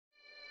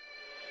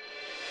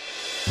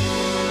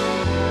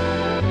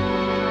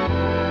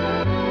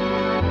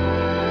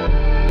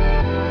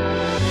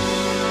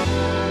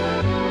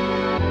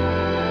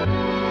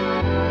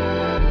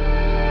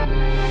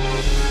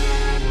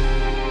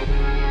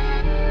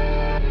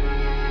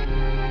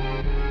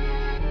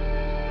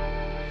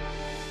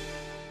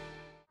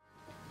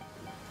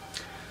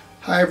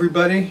Hi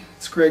everybody,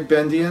 it's Gregg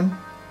Bendian.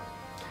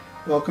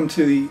 Welcome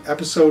to the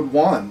episode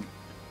 1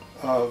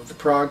 of the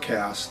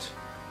ProgCast.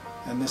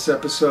 And this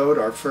episode,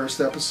 our first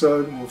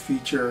episode, will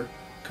feature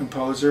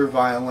composer,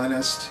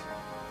 violinist,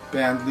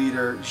 band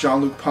leader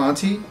Jean-Luc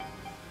Ponty.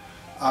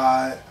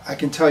 I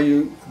can tell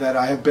you that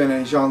I have been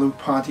a Jean-Luc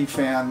Ponty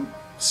fan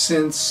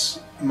since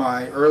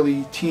my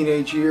early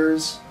teenage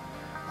years.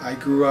 I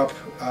grew up,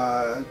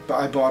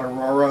 I bought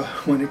Aurora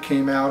when it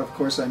came out. Of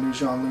course, I knew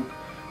Jean-Luc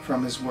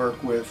from his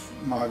work with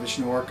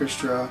Mahavishnu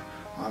Orchestra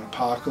on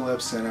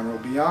Apocalypse and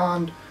Emerald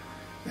Beyond,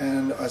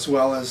 and as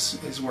well as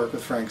his work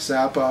with Frank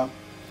Zappa,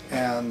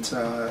 and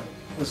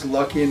was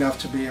lucky enough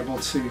to be able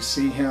to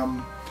see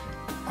him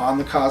on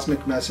the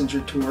Cosmic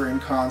Messenger Tour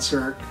in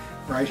concert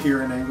right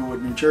here in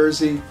Englewood, New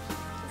Jersey,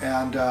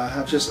 and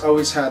have just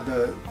always had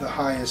the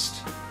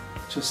highest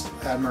just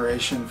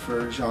admiration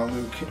for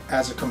Jean-Luc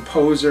as a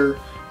composer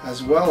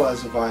as well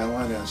as a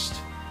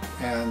violinist.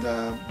 And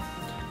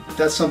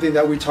that's something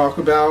that we talk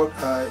about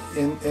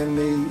in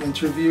the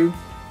interview,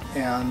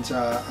 and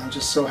I'm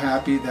just so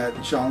happy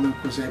that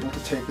Jean-Luc was able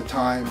to take the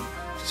time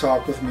to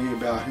talk with me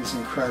about his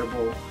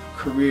incredible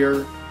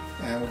career,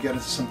 and we'll get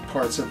into some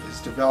parts of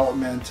his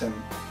development and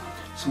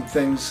some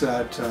things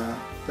that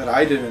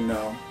I didn't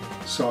know.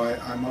 So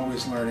I'm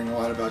always learning a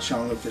lot about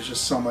Jean-Luc. There's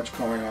just so much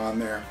going on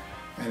there,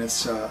 and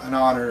it's an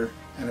honor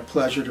and a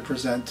pleasure to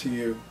present to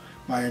you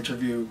my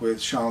interview with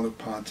Jean-Luc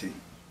Ponty.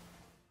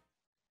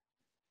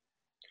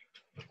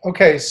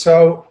 Okay,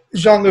 so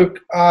Jean-Luc,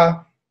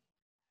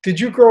 did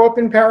you grow up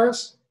in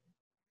Paris?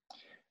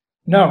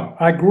 No,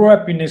 I grew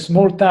up in a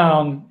small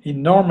town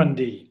in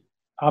Normandy,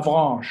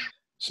 Avranches.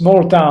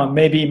 Small town,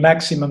 maybe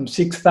maximum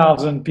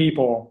 6,000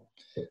 people,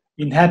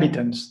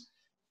 inhabitants.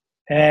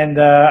 And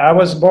I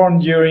was born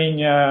during,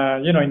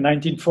 in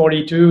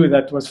 1942.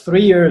 That was 3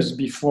 years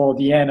before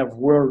the end of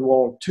World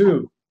War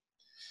II.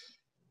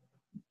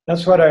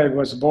 That's what I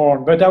was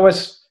born, but I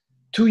was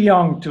too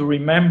young to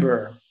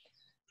remember.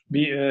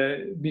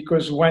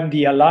 Because when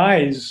the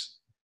Allies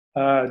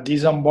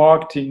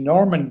disembarked in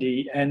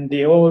Normandy and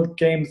they all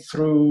came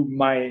through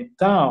my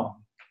town,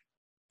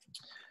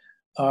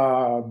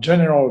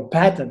 General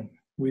Patton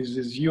with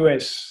his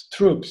US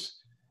troops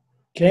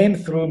came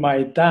through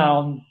my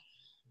town,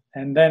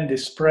 and then they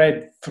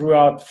spread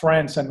throughout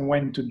France and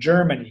went to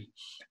Germany.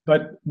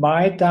 But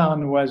my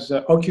town was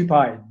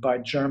occupied by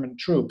German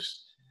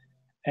troops.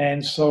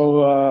 And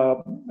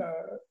so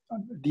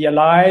the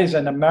Allies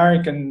and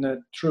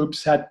American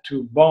troops had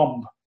to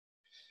bomb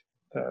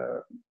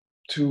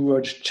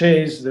to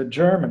chase the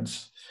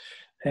Germans.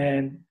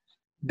 And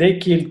they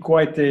killed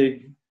quite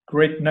a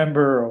great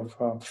number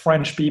of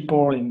French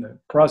people in the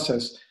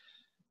process.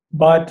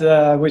 But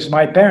with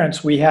my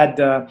parents, they had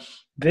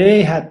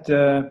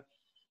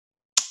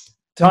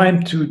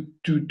time to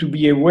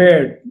be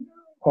aware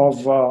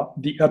of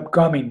the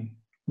upcoming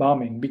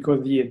bombing,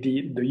 because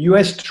the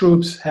US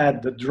troops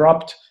had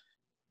dropped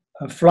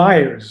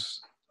flyers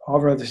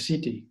over the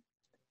city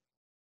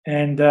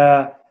and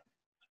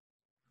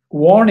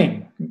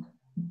warning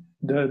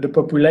the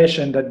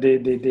population that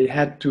they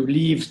had to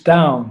leave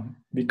town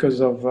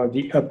because of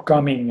the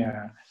upcoming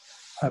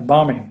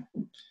bombing.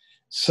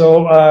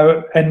 So,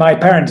 and my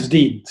parents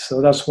did, so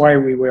that's why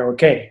we were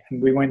okay.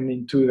 And we went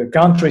into the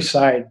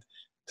countryside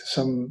to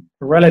some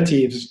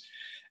relatives,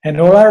 and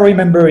all I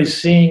remember is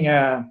seeing,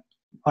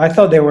 I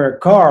thought there were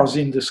cars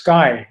in the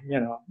sky,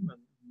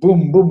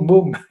 boom, boom,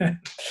 boom.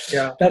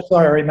 Yeah, that's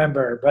what I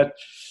remember. But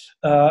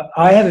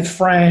I have a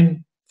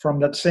friend from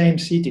that same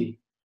city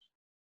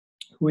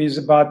who is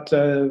about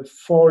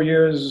 4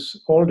 years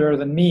older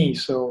than me.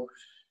 So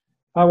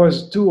I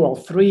was 2 or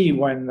 3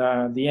 when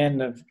the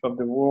end of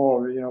the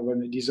war, when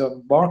the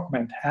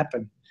disembarkment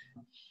happened.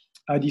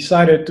 I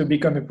decided to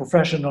become a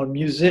professional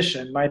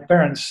musician. My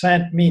parents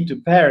sent me to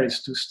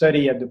Paris to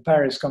study at the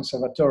Paris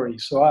Conservatory.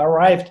 So I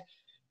arrived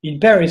in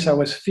Paris, I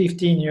was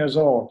 15 years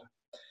old.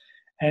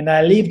 And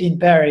I lived in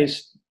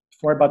Paris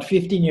for about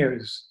 15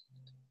 years.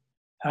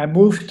 I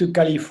moved to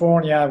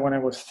California when I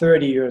was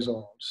 30 years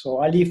old. So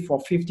I lived for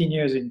 15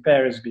 years in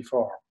Paris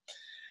before.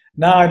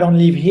 Now I don't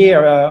live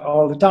here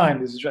all the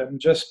time. I'm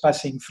just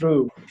passing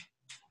through.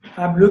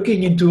 I'm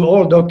looking into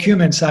all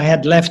documents I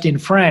had left in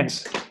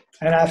France,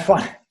 and I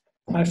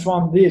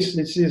found this.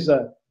 This is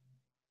a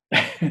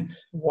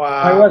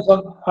wow.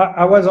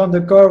 I was on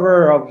the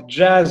cover of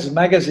Jazz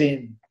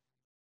magazine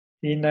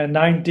in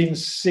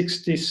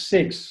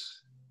 1966.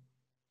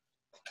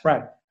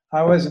 Right.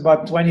 I was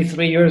about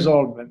 23 years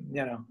old, but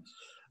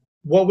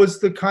What was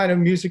the kind of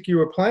music you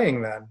were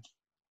playing then?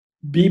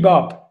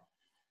 Bebop.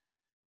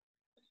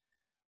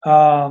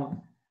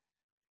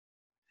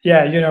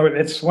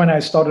 It's when I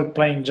started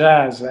playing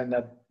jazz, and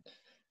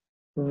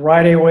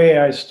right away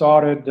I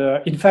started,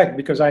 in fact,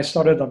 because I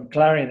started on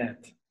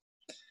clarinet,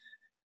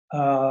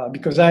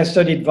 because I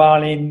studied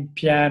violin,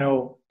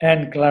 piano,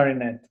 and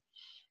clarinet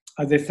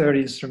as a third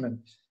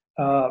instrument.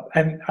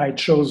 And I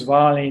chose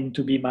violin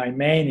to be my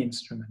main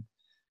instrument.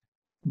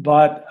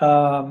 But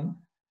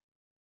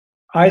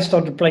I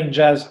started playing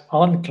jazz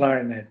on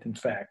clarinet, in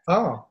fact.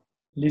 Oh.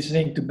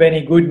 Listening to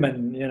Benny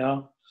Goodman,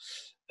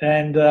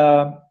 And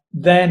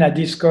then I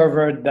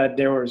discovered that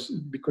there was,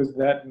 because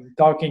that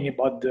talking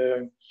about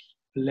the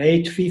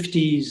late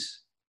 50s,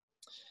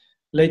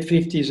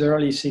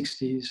 early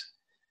 60s.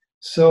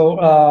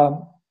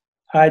 So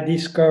I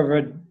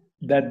discovered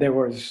that there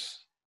was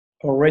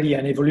already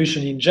an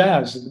evolution in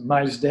jazz.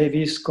 Miles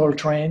Davis,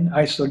 Coltrane.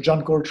 I saw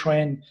John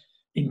Coltrane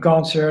in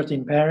concert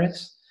in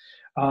Paris.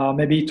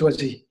 Maybe it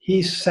was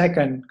his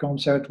second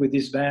concert with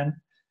this band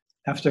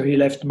after he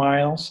left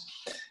Miles.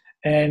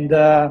 And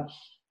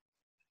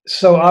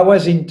so I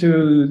was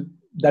into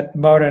that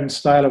modern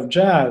style of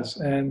jazz,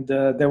 and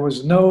there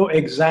was no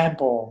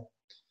example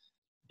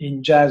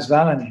in jazz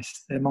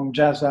violinists, among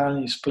jazz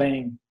violinists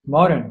playing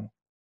modern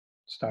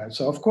style.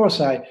 So of course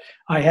I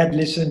had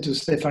listened to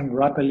Stefan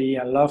Grappelli.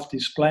 I loved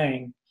his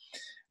playing,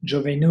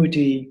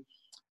 Giovenuti,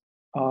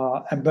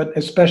 but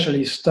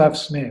especially Stuff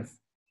Smith.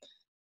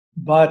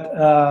 But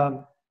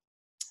I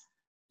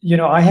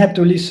had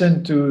to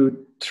listen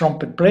to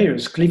trumpet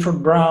players,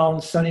 Clifford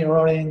Brown, Sonny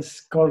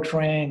Rollins,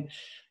 Coltrane.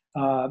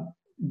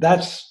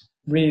 That's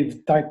really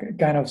the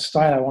kind of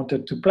style I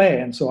wanted to play,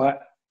 and so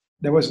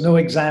there was no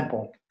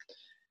example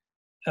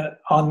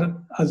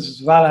as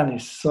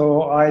violinist.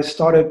 So I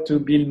started to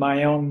build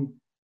my own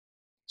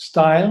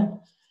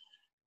style,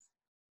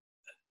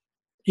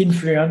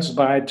 influenced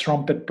by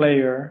trumpet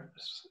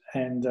players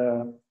and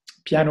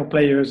piano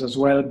players as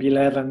well, Bill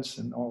Evans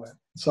and all that.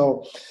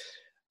 So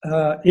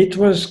it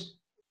was,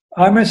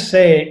 I must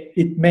say,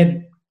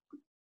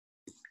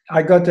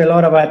 I got a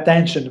lot of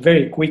attention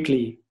very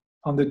quickly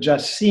on the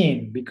jazz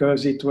scene,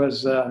 because it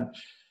was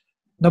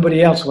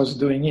nobody else was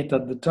doing it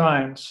at the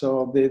time,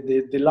 so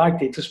they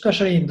liked it.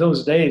 Especially in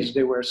those days,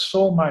 they were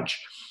so much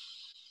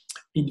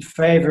in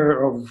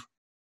favor of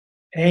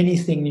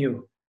anything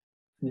new,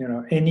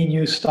 any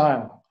new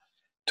style,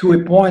 to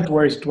a point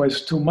where it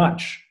was too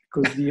much,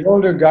 because the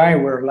older guy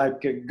were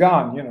like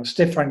gone.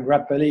 Stefan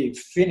Grappelli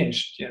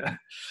finished,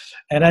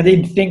 and I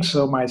didn't think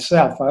so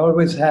myself. I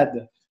always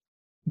had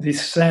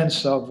this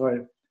sense of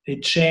a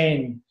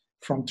chain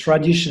from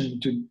tradition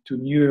to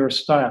newer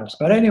styles.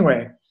 But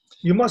anyway.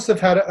 You must have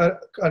had a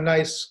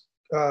nice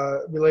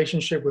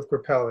relationship with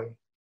Grappelli.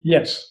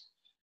 Yes.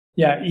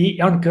 Yeah, he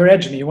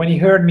encouraged me. When he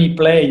heard me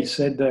play, he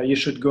said, you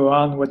should go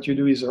on. What you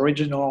do is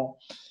original.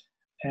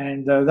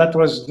 And that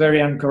was very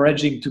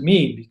encouraging to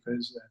me,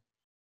 because,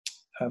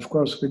 of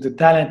course, with the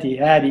talent he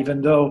had,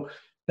 even though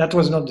that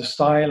was not the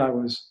style I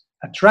was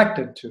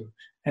attracted to,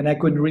 and I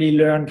could really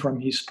learn from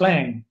his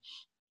playing,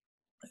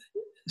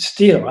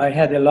 still, I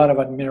had a lot of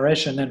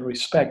admiration and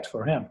respect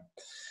for him.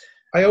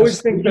 I always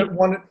think that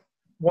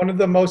one of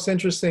the most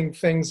interesting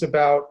things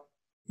about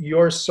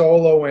your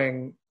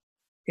soloing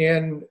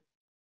in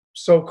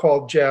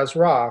so-called jazz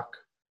rock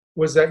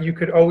was that you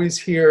could always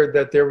hear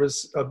that there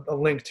was a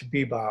link to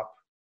bebop.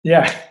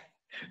 Yeah,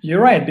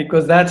 you're right,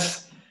 because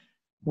that's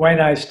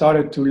when I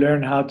started to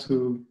learn how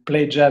to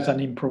play jazz and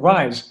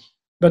improvise,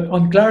 but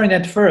on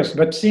clarinet first.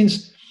 But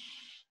since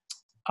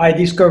I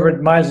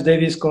discovered Miles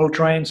Davis,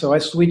 Coltrane, so I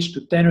switched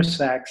to tenor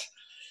sax,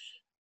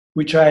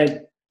 which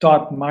I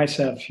taught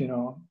myself,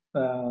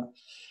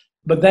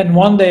 But then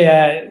one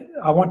day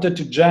I wanted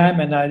to jam,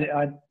 and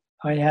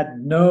I had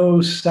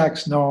no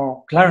sax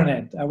nor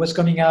clarinet. I was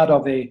coming out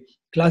of a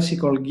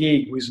classical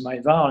gig with my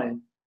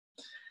violin,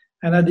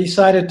 and I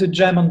decided to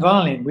jam on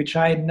violin, which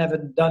I had never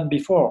done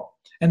before.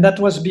 And that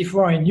was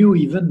before I knew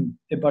even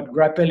about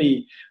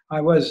Grappelli.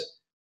 I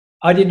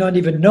did not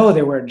even know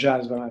they were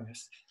jazz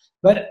violinists.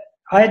 But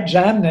I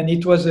jammed, and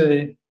it was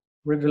a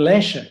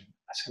revelation.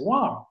 I said,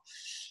 wow.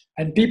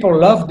 And people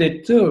loved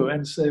it too,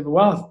 and said,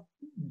 wow,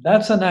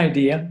 that's an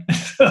idea.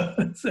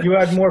 You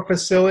had more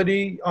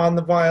facility on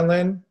the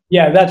violin?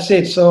 Yeah, that's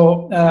it.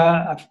 So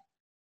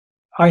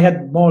I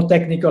had more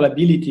technical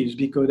abilities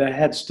because I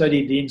had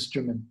studied the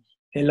instrument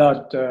a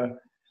lot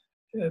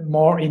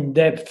more in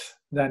depth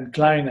than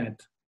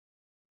clarinet.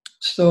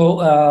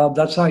 So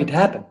that's how it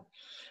happened.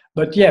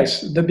 But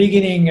yes, the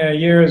beginning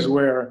years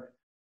were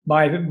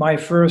my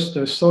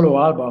first solo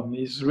album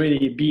is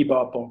really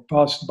bebop or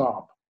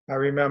post-bop. I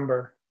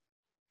remember.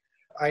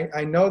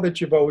 I know that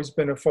you've always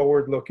been a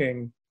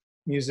forward-looking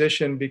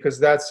musician, because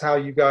that's how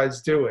you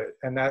guys do it,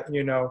 and that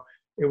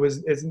it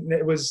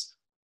was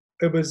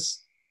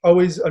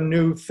always a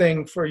new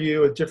thing for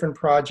you, a different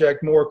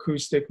project, more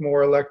acoustic,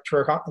 more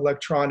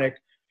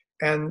electronic,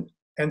 and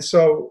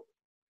so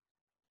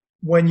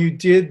when you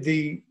did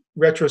the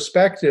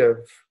retrospective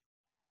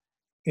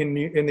in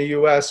the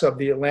U.S. of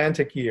the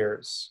Atlantic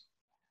years,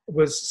 it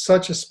was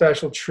such a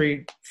special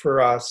treat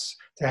for us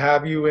to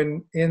have you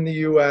in the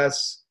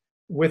U.S.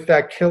 with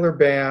that killer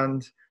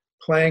band,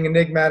 playing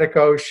Enigmatic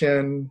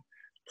Ocean,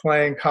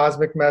 playing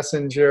Cosmic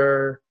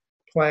Messenger,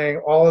 playing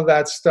all of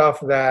that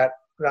stuff that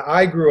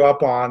I grew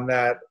up on,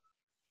 that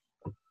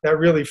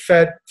really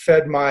fed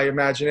my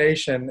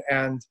imagination.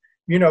 And,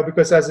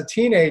 because as a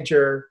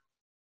teenager,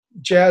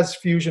 jazz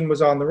fusion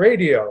was on the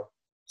radio.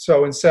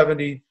 So in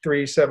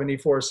 73,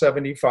 74,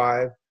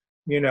 75,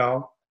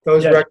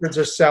 those Yes. records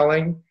are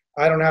selling.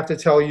 I don't have to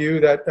tell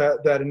you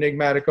that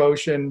Enigmatic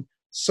Ocean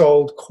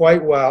sold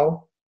quite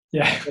well.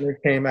 Yeah. when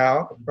it came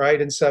out,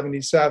 right, in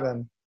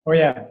 '77. Oh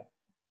yeah.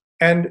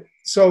 And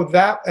so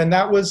that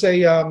was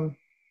a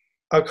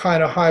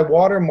kind of high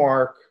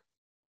watermark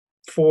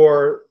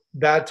for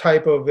that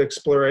type of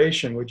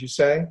exploration, would you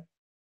say?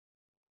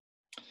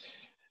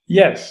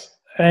 Yes.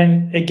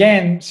 And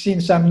again,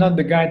 since I'm not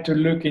the guy to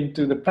look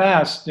into the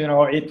past,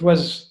 it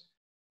was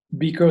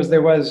because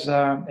there was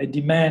a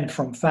demand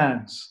from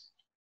fans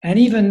and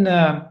even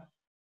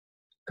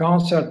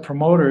concert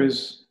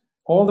promoters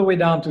all the way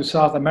down to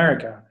South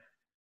America,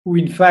 who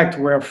in fact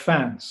were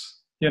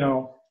fans,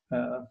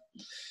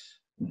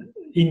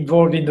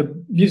 involved in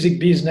the music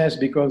business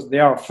because they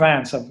are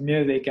fans of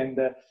music. And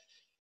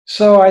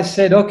so I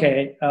said,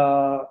 okay,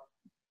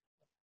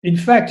 in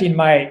fact, in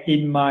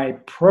my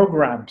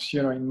programs,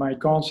 in my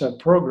concert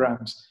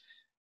programs,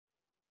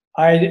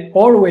 I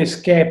always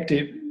kept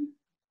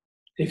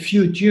a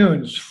few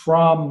tunes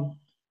from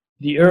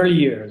the early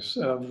years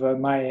of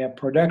my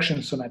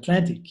productions on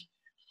Atlantic.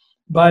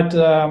 But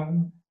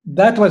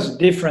that was a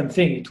different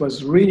thing. It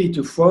was really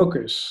to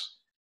focus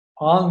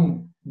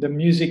on the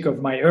music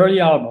of my early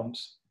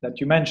albums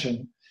that you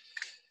mentioned.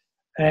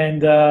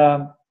 And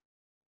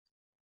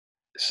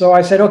so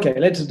I said, okay,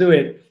 let's do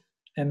it.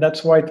 And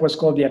that's why it was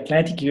called the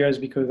Atlantic Years,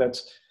 because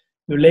that's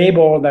the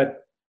label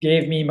that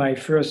gave me my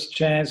first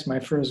chance,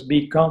 my first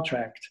big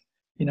contract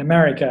in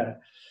America.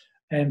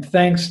 And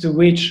thanks to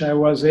which I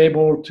was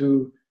able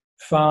to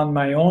found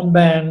my own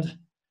band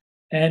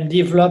and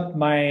develop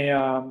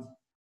my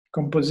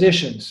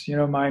compositions,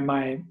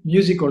 my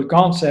musical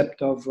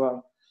concept of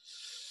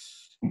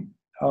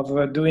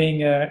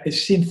doing a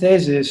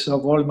synthesis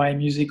of all my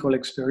musical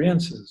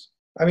experiences.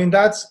 I mean,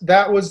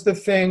 that was the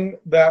thing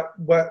that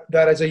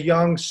as a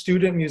young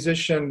student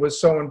musician was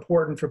so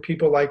important for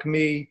people like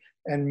me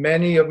and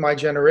many of my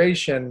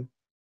generation,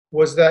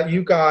 was that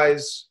you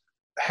guys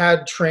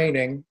had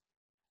training,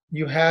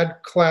 you had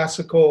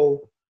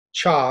classical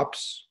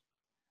chops,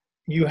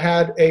 you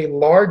had a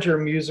larger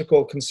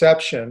musical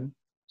conception,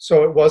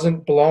 so it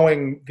wasn't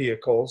blowing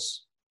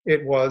vehicles,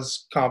 it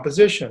was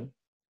composition.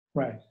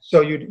 Right. So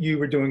you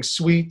were doing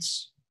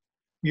suites,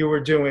 you were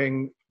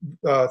doing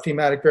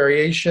thematic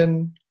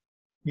variation,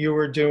 you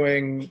were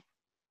doing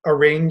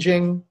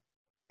arranging,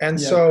 and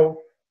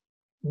so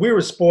we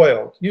were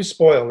spoiled. You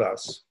spoiled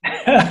us.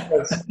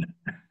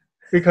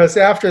 Because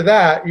after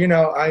that,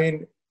 I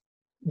mean,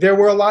 there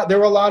were a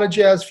lot of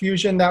jazz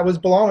fusion that was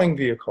blowing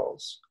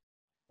vehicles,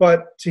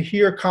 but to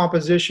hear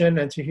composition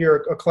and to hear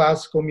a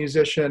classical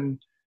musician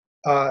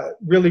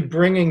really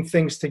bringing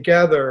things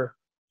together.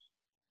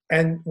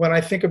 And when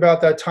I think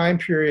about that time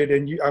period,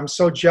 and I'm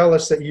so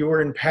jealous that you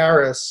were in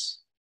Paris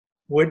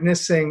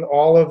witnessing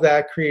all of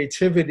that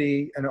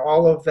creativity and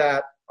all of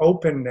that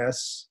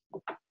openness,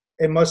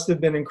 it must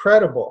have been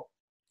incredible.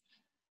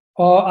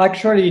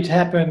 Actually, it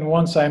happened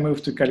once I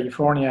moved to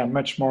California,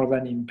 much more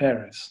than in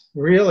Paris.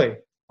 Really?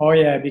 Oh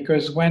yeah,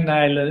 because when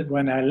I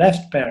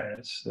left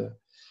Paris,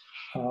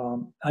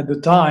 at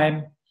the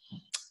time,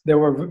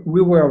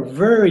 we were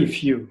very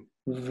few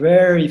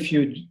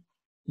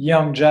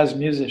young jazz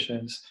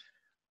musicians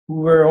who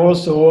were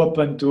also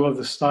open to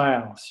other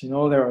styles. There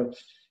were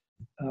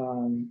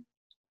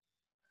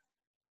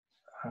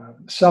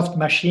Soft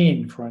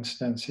Machine, for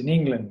instance, in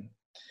England.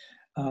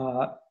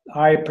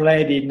 I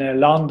played in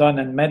London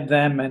and met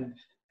them, and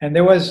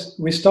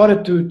we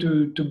started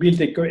to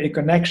build a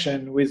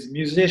connection with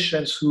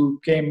musicians who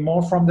came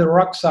more from the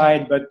rock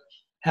side, but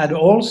had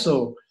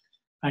also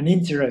an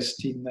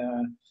interest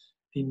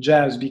in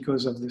jazz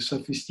because of the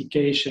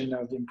sophistication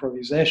of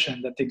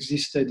improvisation that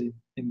existed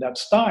in that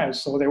style.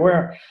 So they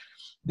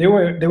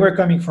were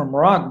coming from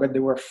rock, but they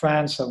were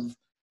fans of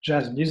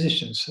jazz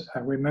musicians. I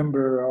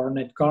remember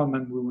Ornette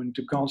Coleman. We went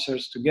to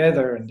concerts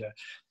together and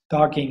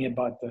talking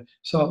about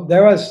so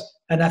there was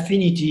an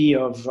affinity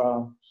of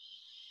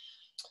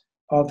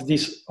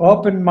this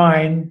open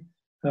mind,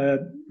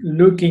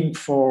 looking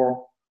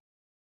for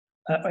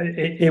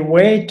a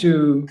way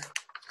to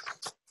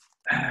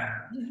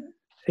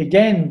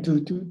again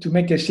to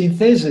make a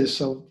synthesis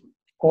of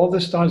all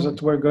the styles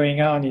that were going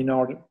on in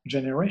our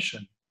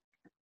generation.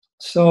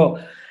 So,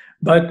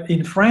 but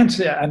in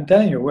France, I'm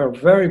telling you, we're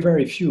very,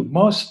 very few.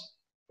 Most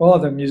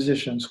other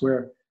musicians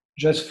were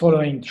just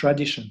following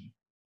tradition,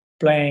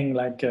 playing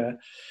like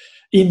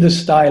in the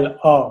style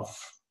of,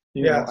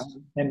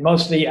 and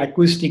mostly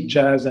acoustic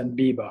jazz and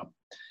bebop.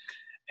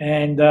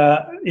 And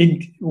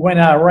when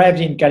I arrived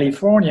in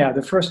California,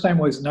 the first time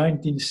was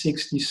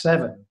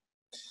 1967.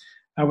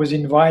 I was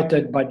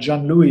invited by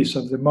Jean-Luc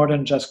of the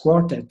Modern Jazz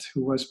Quartet,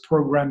 who was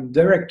program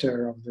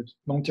director of the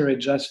Monterey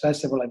Jazz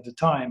Festival at the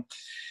time.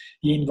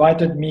 He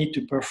invited me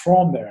to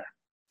perform there.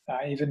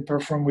 I even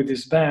performed with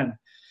his band.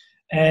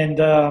 And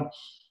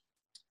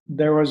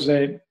there was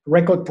a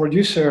record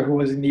producer who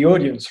was in the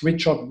audience,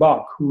 Richard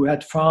Bach, who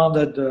had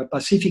founded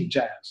Pacific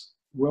Jazz,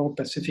 World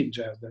Pacific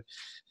Jazz,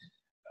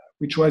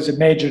 which was a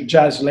major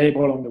jazz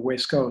label on the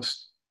West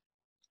Coast.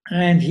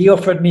 And he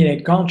offered me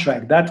a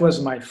contract. That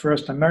was my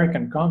first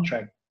American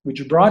contract,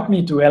 which brought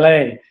me to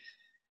LA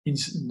in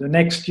the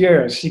next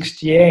year,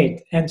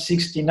 68 and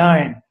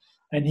 69.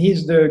 And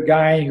he's the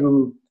guy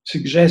who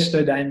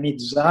suggested I meet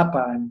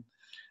Zappa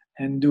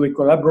and do a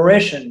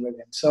collaboration with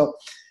him. So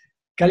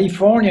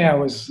California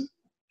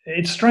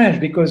it's strange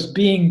because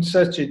being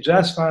such a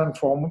jazz fan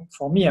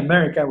for me,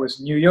 America was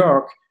New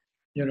York,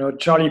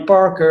 Charlie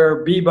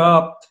Parker,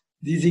 Bebop,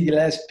 Dizzy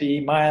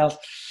Gillespie, Miles.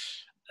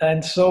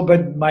 And so,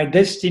 but my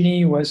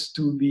destiny was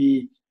to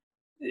be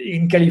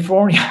in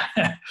California.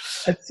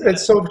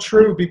 It's so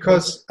true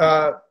because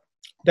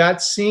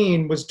that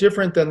scene was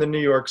different than the New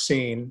York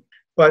scene.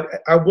 But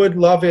I would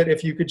love it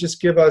if you could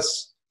just give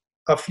us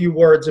a few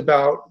words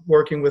about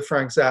working with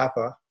Frank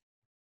Zappa.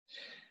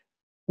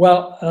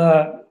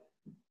 Well,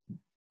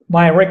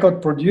 my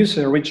record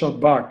producer, Richard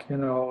Bach,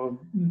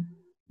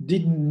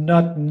 did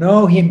not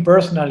know him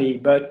personally,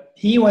 but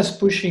he was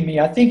pushing me.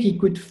 I think he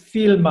could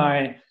feel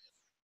my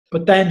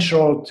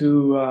potential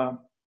to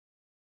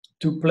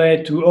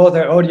play to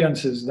other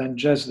audiences than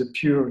just the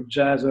pure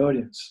jazz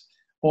audience.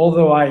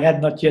 Although I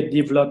had not yet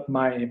developed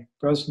my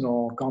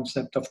personal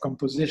concept of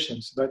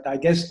compositions, but I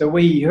guess the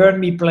way he heard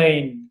me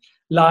playing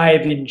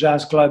live in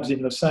jazz clubs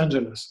in Los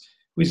Angeles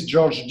with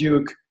George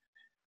Duke,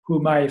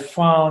 whom I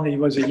found, he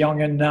was a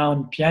young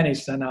unknown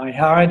pianist, and I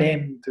hired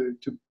him to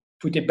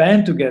put a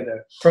band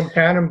together. From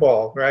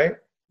Cannonball, right?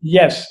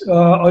 Yes,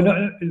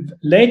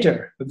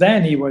 later.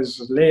 Then he was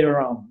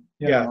later on.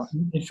 You know.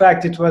 In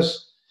fact,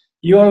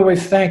 he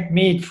always thanked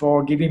me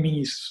for giving me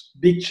his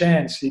big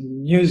chance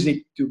in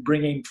music to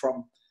bring him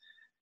from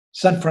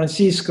San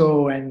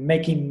Francisco and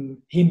making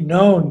him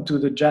known to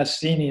the jazz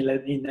scene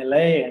in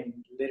LA and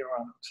later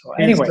on. So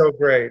anyway, he's so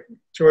great.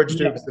 George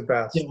Duke's the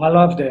best. Yeah, I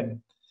loved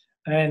him.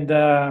 And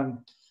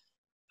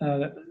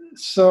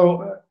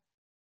so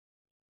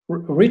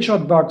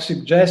Richard Bach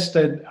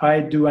suggested I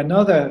do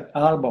another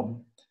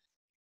album,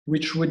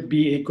 which would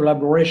be a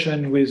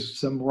collaboration with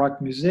some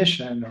rock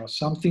musician or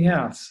something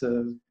else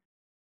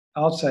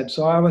outside.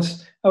 So I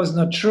was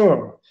not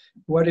sure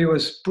what he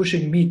was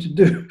pushing me to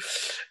do,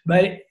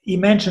 but he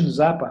mentioned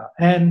Zappa,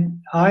 and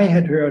I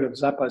had heard of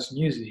Zappa's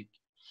music,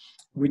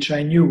 which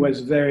I knew was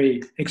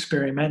very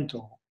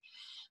experimental.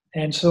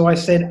 And so I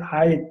said,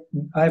 I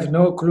have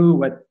no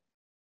clue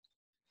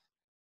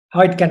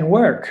how it can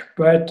work,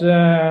 but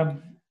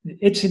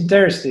it's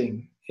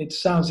interesting. It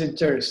sounds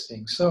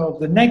interesting. So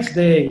the next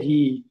day,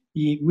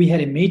 we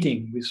had a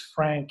meeting with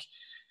Frank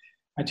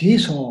at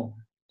his home.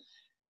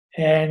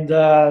 And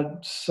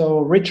so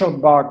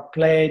Richard Bach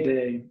played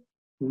a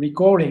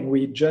recording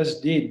we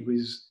just did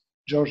with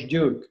George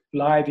Duke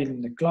live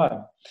in the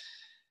club.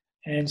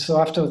 And so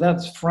after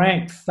that,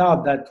 Frank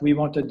thought that we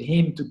wanted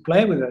him to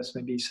play with us.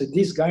 Maybe he said,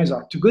 "These guys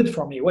are too good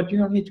for me. What do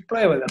you want me to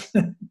play with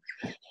them?"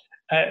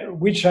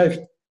 Which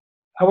I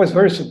was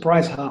very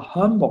surprised how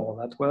humble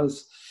that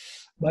was.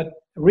 But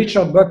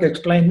Richard Bach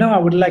explained, "No, I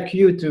would like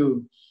you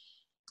to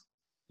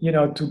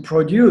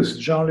produce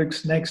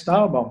Jean-Luc's next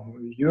album.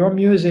 Your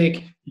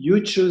music, you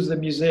choose the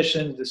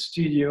musician, the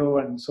studio,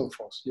 and so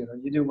forth. You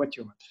do what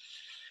you want."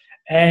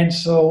 And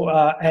so,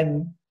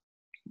 and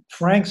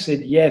Frank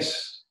said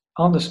yes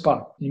on the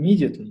spot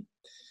immediately.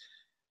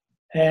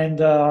 And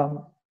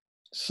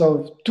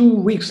so 2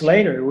 weeks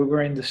later, we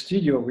were in the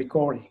studio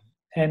recording,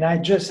 and I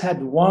just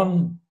had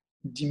one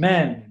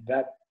demand,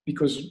 that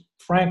because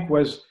Frank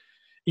was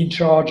in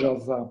charge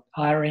of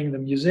hiring the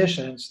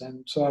musicians,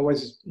 and so I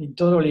was in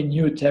totally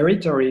new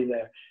territory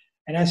there.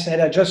 And I said,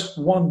 I just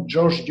want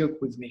George Duke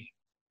with me.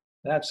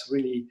 That's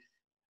really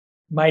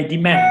my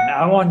demand.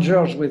 I want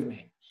George with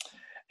me.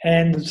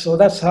 And so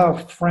that's how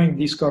Frank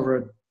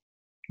discovered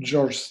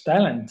George's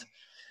talent.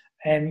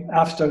 And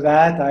after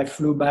that, I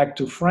flew back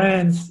to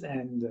France,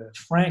 and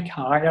Frank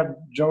hired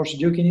George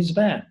Duke in his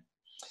band.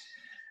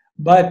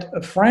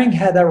 But Frank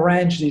had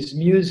arranged his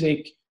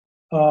music,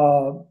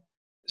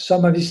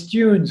 some of his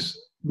tunes,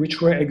 which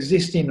were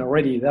existing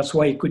already. That's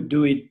why he could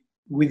do it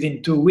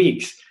within 2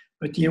 weeks.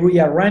 But he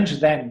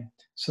rearranged them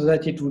so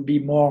that it would be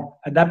more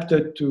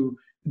adapted to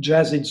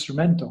jazz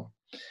instrumental.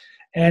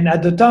 And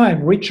at the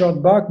time,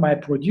 Richard Bach, my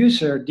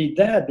producer, did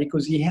that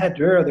because he had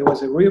heard there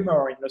was a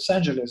rumor in Los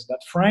Angeles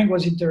that Frank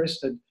was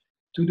interested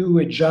to do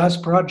a jazz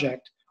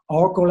project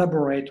or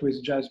collaborate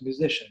with jazz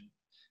musicians.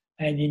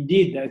 And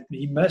indeed, that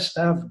he must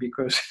have,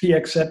 because he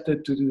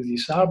accepted to do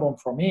this album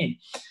for me,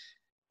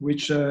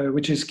 which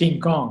is King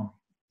Kong.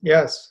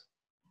 Yes.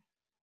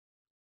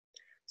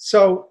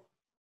 So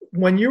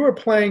when you were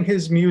playing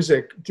his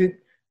music,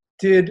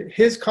 did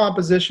his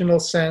compositional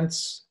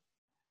sense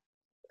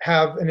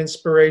have an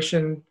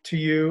inspiration to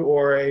you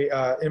or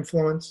a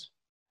influence?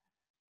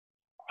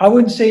 I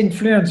wouldn't say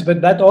influence,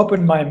 but that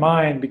opened my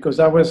mind because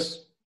I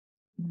was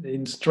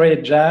in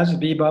straight jazz,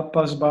 bebop,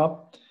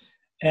 post-bop.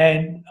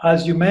 And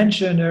as you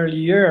mentioned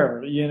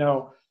earlier,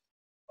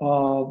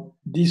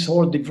 this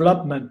whole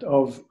development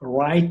of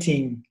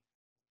writing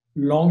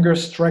longer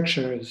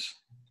structures,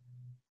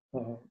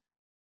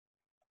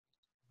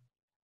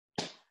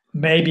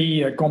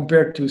 maybe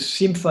compared to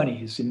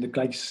symphonies in the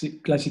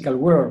classical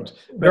world.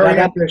 Very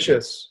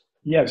ambitious.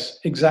 Yes,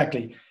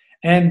 exactly.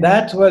 And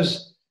that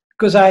was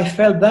because I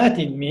felt that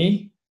in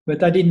me,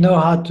 but I didn't know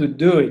how to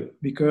do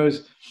it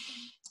because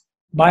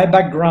my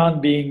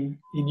background being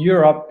in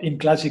Europe in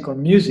classical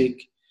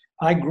music,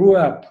 I grew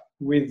up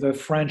with the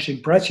French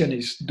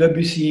Impressionists,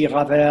 Debussy,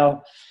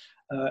 Ravel,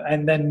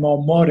 and then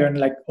more modern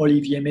like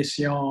Olivier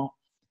Messiaen,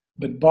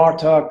 but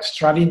Bartok,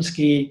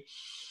 Stravinsky.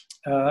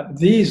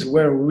 These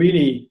were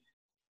really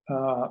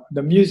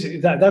the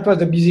music. That was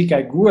the music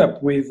I grew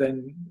up with,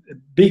 and a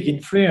big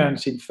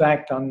influence, in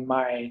fact, on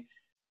my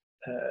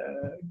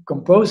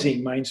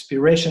composing, my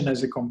inspiration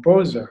as a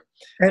composer.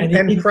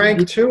 And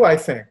Frank too, I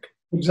think.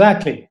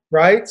 Exactly.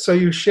 Right? So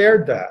you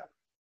shared that.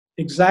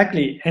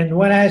 Exactly. And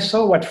when I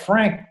saw what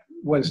Frank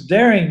was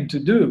daring to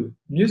do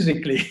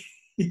musically,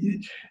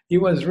 he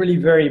was really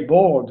very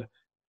bold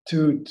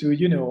to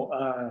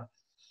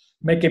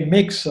make a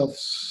mix of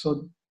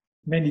so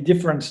many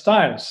different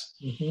styles.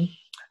 Mm-hmm.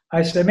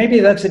 I said,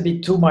 maybe that's a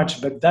bit too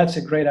much, but that's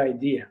a great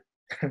idea.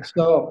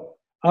 So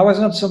I was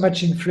not so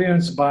much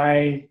influenced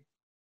by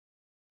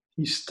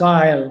his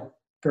style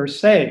per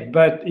se,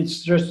 but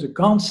it's just the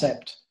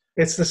concept.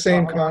 It's the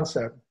same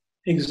concept.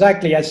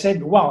 Exactly. I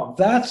said, wow,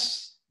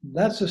 that's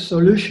a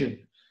solution.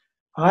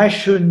 I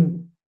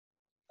shouldn't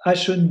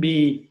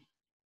be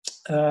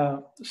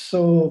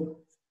so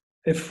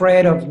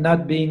afraid of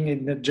not being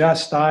in the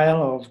jazz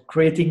style, of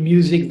creating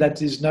music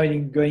that is not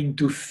going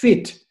to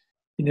fit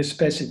in a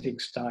specific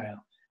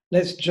style.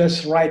 Let's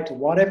just write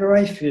whatever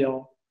I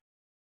feel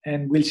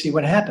and we'll see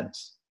what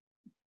happens.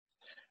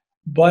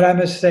 But I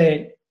must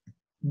say,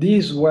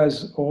 this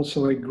was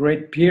also a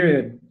great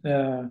period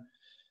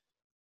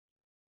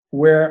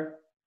where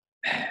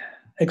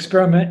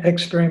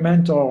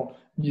experimental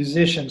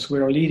musicians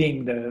were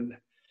leading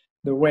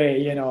the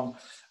way,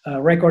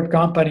 record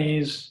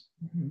companies,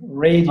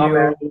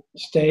 radio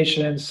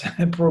stations,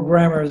 and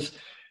programmers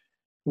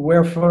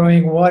were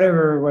following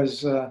whatever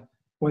was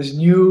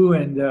new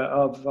and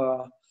of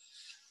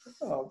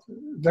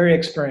very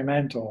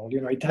experimental.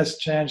 It has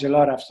changed a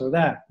lot after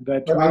that,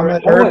 but we were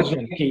always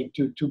lucky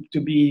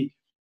to be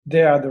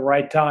there at the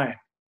right time.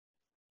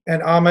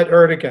 And Ahmet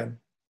Ertegun.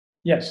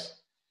 Yes.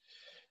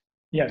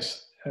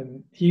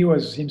 And he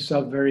was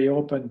himself very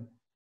open.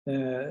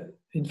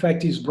 In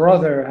fact, his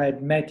brother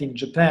had met in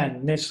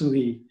Japan,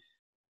 Nesuhi,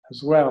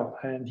 as well,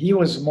 and he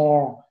was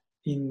more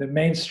in the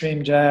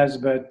mainstream jazz,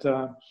 but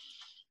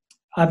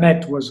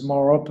Ahmet was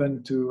more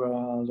open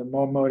to the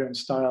more modern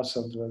styles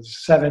of the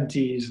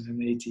 70s and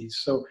 80s.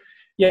 So,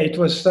 yeah, it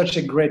was such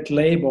a great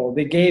label.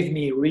 They gave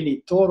me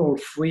really total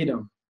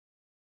freedom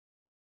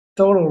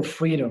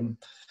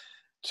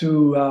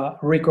to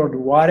record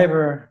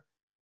whatever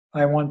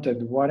I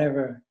wanted,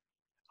 whatever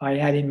I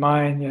had in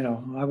mind.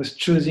 I was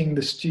choosing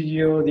the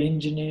studio, the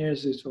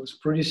engineers, it was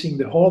producing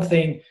the whole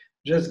thing,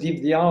 just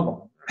give the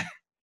album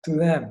to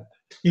them.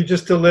 You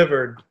just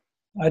delivered.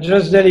 I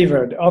just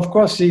delivered. Of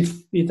course,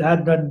 if it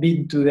had not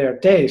been to their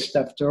taste,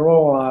 after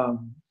all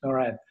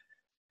right.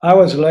 I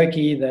was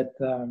lucky that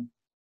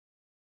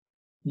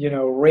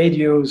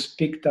radios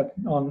picked up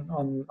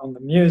on the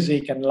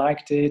music and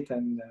liked it,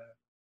 and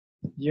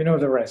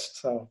the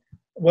rest. So,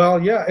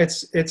 well, yeah,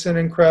 it's an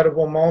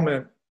incredible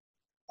moment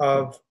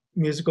of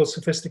musical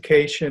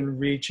sophistication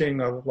reaching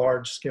a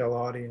large-scale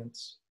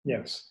audience.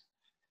 Yes.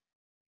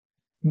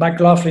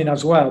 McLaughlin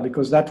as well,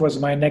 because that was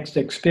my next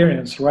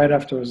experience right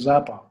after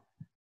Zappa.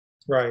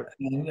 Right.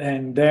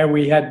 And there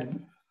we had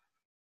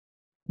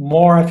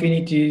more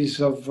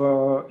affinities of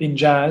in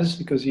jazz,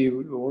 because he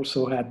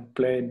also had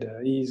played.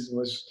 He is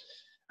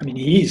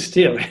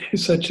still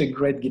such a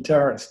great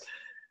guitarist.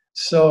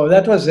 So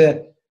that was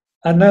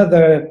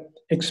another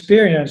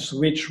experience,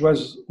 which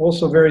was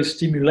also very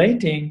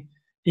stimulating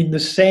in the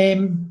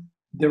same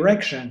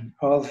direction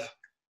of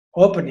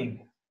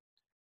opening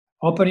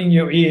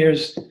your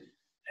ears,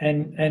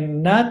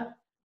 and not.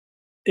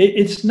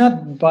 It's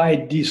not by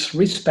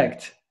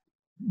disrespect,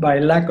 by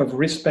lack of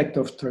respect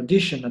of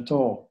tradition at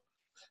all.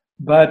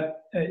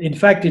 But in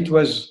fact,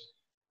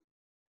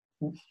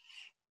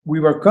 we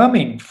were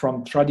coming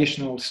from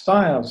traditional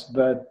styles,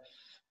 but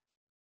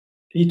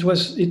it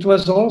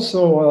was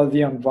also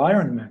the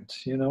environment,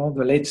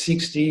 the late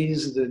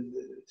 60s,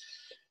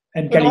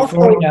 and but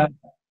California. Also,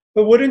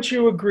 but wouldn't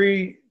you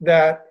agree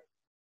that,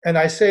 and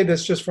I say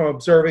this just from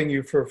observing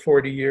you for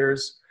 40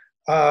 years,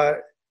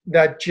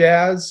 that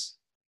jazz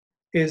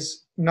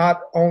is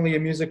not only a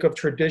music of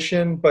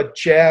tradition, but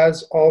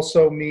jazz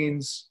also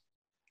means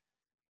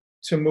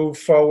to move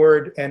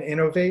forward and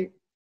innovate?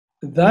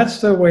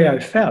 That's the way I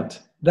felt.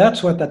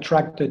 That's what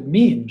attracted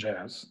me in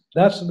jazz.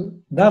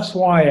 That's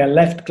why I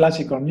left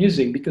classical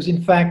music, because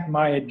in fact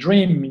my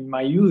dream in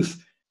my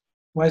youth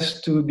was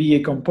to be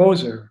a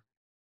composer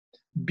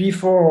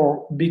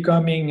before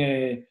becoming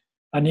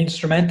an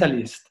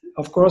instrumentalist.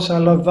 Of course, I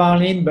love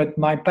violin, but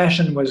my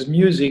passion was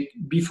music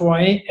before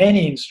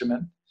any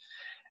instrument.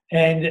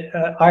 And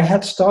I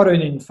had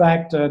started, in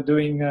fact,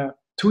 doing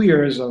 2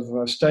 years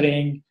of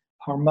studying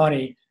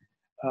harmony,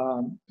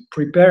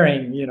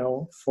 preparing,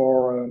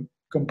 for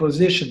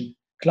composition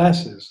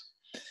classes.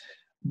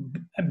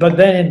 But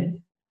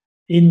then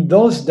in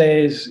those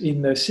days,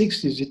 in the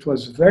 60s, it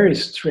was very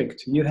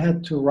strict. You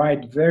had to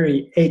write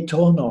very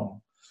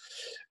atonal,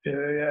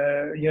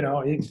 you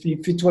know,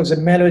 if it was a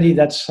melody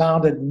that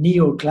sounded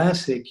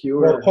neoclassic, you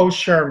Well, were, post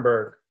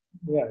Schoenberg.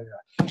 yeah,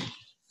 yeah.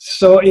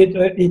 So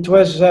it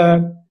was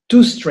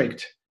too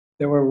strict.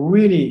 They were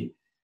really,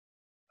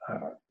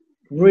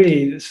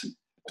 really,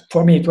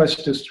 for me, it was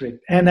too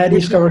strict. And I Who did you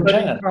discovered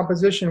study jazz.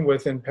 composition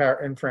with in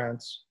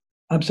France?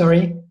 I'm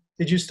sorry?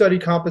 Did you study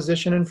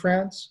composition in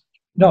France?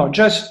 No,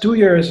 just 2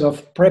 years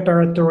of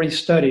preparatory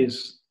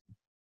studies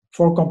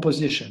for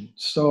composition.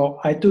 So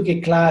I took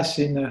a class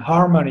in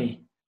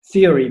harmony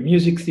theory,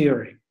 music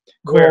theory,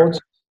 Where? called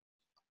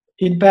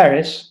in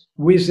Paris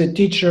with a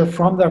teacher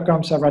from the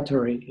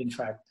conservatory, in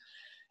fact.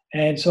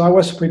 And so I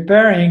was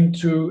preparing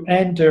to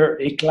enter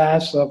a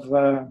class of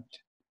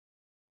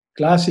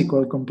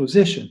classical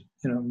composition,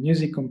 you know,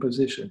 music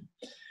composition.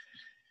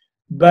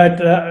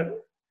 But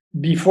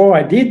before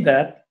I did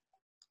that,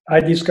 I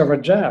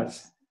discovered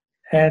jazz.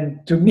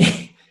 And to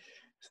me,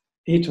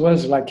 it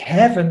was like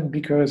heaven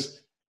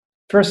because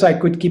first I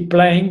could keep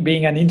playing,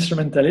 being an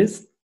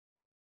instrumentalist,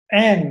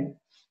 and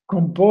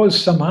compose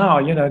somehow,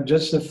 you know,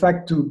 just the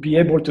fact to be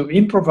able to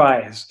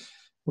improvise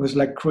was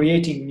like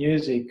creating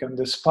music on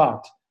the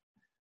spot.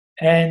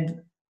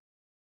 And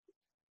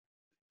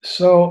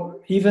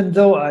so even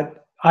though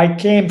I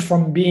came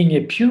from being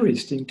a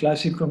purist in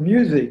classical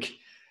music,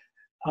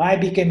 I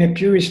became a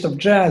purist of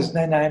jazz.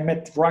 Then I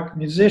met rock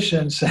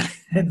musicians,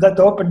 and that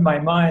opened my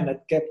mind.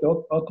 That kept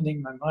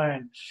opening my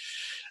mind.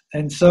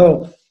 And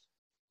so,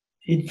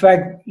 in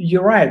fact,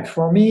 you're right.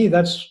 For me,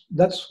 that's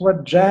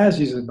what jazz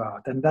is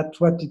about, and that's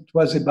what it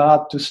was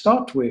about to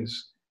start with.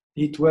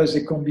 It was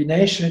a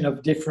combination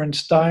of different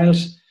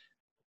styles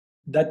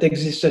that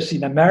existed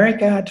in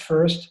America at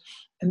first,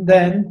 and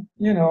then,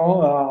 you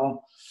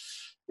know,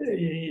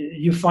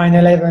 you find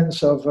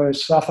elements of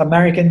South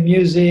American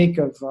music,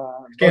 of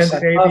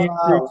bossa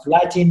nova, of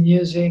Latin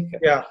music.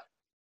 Yeah,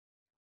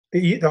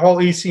 the whole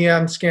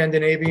ECM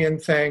Scandinavian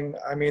thing.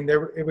 I mean,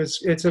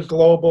 it's a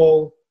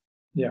global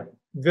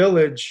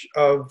village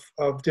of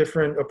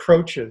different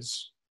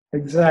approaches.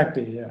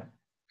 Exactly. Yeah.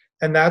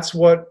 And that's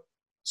what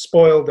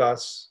spoiled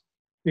us,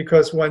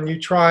 because when you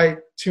try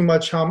too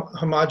much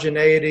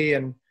homogeneity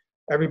and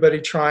everybody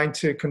trying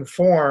to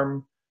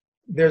conform,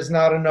 there's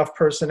not enough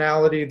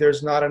personality,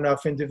 there's not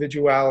enough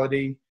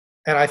individuality.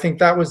 And I think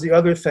that was the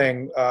other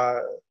thing.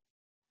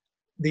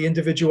 The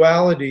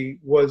individuality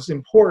was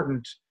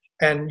important,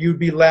 and you'd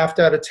be laughed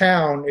out of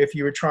town if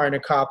you were trying to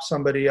cop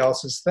somebody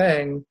else's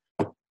thing,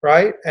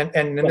 right? And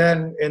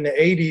then in the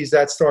 80s,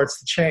 that starts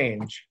to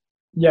change.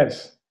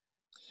 Yes.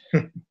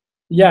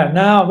 Yeah,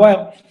 now,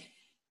 well,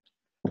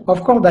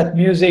 of course, that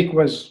music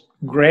was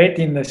great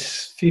in the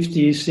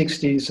 50s,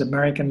 60s.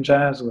 American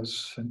jazz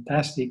was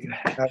fantastic.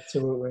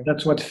 Absolutely.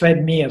 That's what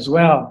fed me as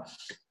well.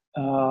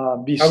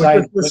 Besides, I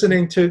was just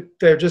listening to,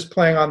 they're just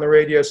playing on the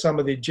radio some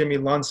of the Jimmy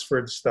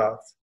Lunsford stuff.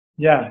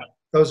 Yeah.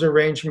 Those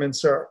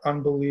arrangements are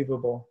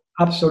unbelievable.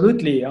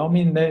 Absolutely. I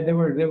mean, they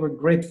were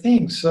great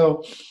things.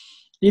 So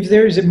if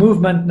there is a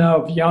movement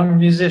now of young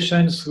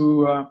musicians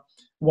who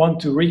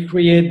want to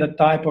recreate that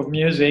type of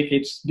music,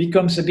 it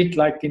becomes a bit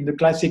like in the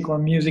classical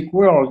music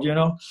world, you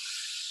know.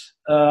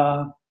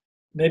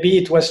 Maybe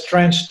it was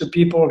strange to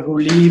people who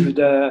lived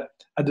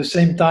at the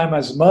same time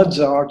as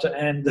Mozart,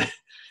 and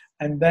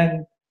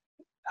then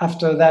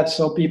after that,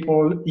 saw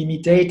people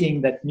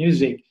imitating that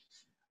music.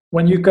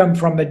 When you come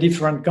from a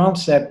different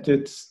concept,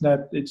 it's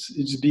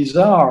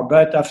bizarre.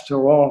 But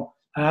after all,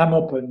 I'm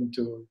open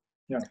to.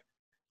 Yeah,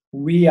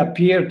 we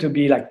appear to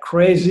be like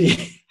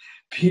crazy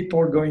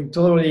people going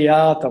totally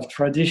out of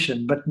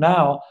tradition. But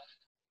now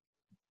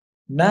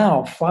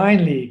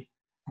finally,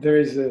 there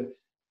is a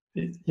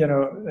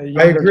younger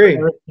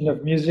generation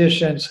of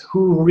musicians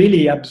who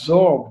really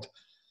absorbed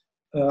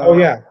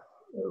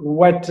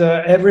what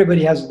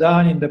everybody has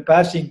done in the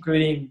past,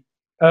 including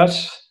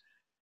us,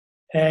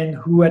 and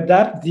who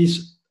adapt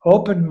this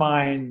open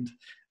mind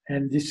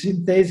and the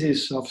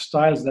synthesis of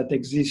styles that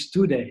exist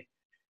today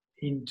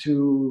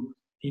into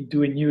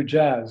a new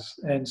jazz.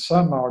 And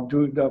some are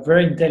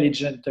very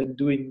intelligent and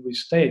doing with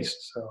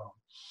taste. So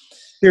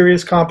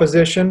serious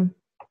composition.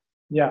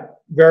 Yeah.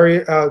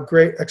 Very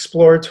great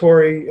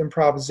exploratory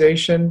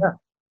improvisation.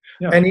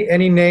 Yeah.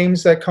 Any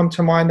names that come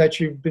to mind that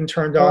you've been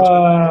turned on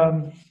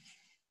to?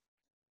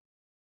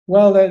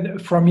 Well,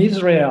 from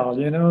Israel,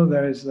 you know,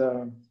 there's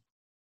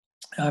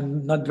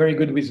I'm not very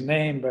good with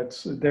name, but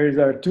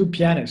there are two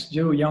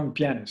young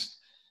pianists,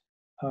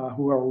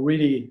 who are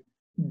really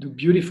do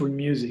beautiful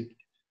music.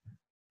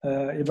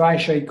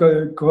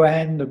 Evai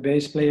Cohen, the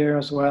bass player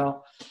as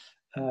well.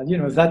 You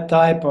know, that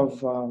type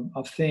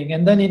of thing.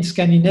 And then in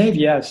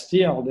Scandinavia,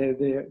 still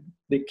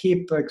they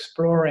keep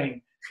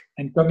exploring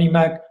and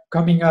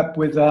coming up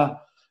with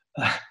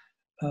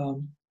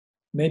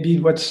maybe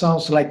what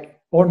sounds like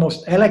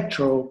almost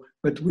electro,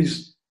 but with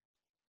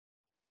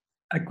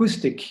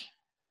acoustic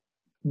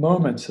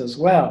moments as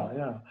well.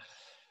 Yeah.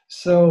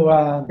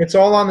 So it's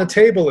all on the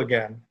table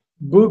again.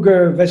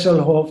 Booger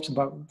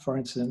Wesselhoft, for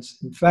instance.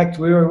 In fact,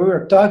 we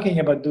were talking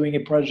about doing a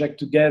project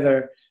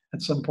together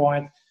at some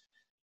point.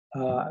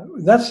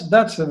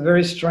 That's a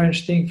very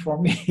strange thing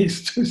for me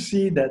is to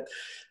see that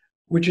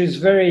which is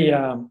very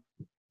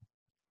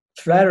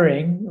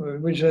flattering,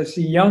 which I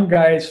see young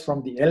guys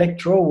from the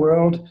electro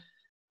world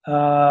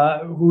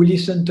who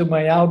listened to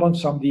my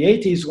albums from the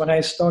 80s when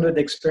I started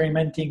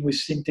experimenting with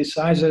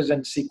synthesizers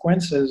and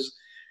sequencers,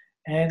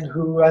 and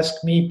who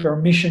asked me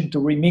permission to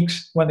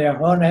remix when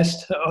they're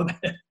honest.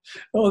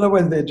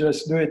 Otherwise, they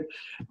just do it.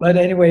 But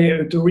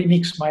anyway, to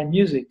remix my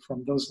music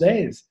from those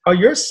days. Oh,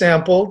 you're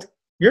sampled.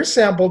 You're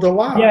sampled a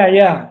lot.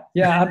 Yeah.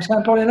 I'm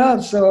sampling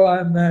out, so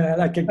I'm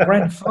like a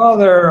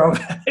grandfather of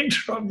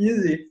electro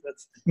music.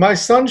 My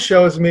son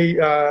shows me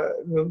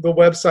the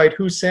website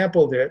Who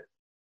Sampled It.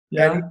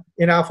 Yeah. And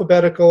in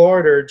alphabetical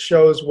order, it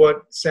shows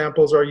what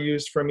samples are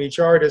used from each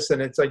artist. And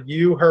it's like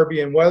you,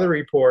 Herbie, and Weather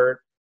Report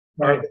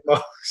are the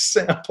most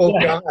sampled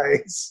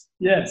guys.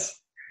 Yes.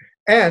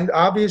 And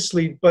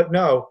obviously, but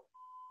no,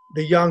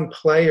 the young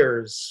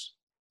players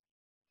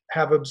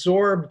have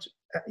absorbed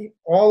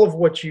all of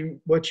what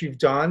you've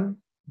done,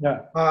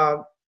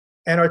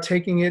 and are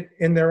taking it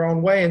in their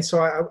own way. And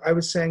so I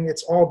was saying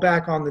it's all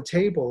back on the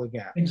table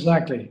again.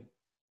 Exactly.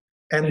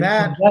 And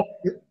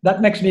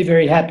that makes me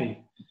very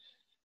happy.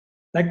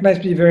 That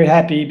makes me very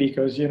happy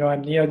because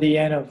I'm near the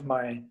end of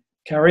my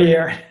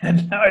career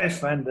and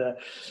life,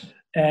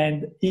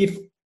 and if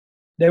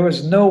there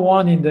was no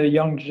one in the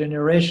young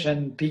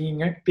generation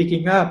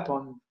picking up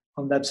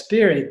on that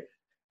spirit,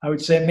 I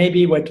would say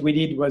maybe what we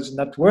did was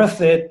not worth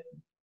it.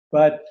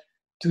 But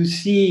to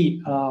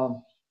see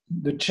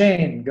the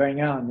chain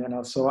going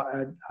on, so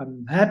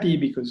I'm happy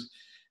because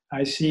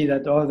I see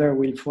that other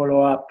will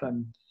follow up,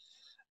 and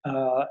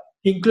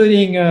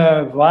including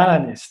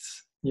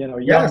violinists, young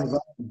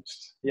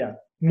violinists. Yeah,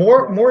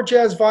 more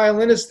jazz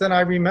violinists than I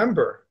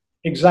remember.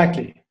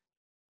 Exactly.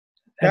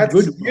 That's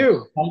good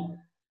you.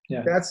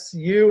 Yeah, that's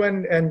you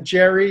and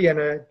Jerry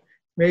and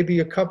maybe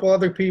a couple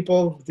other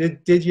people.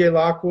 Didier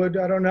Lockwood?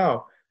 I don't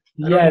know.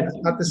 Yeah,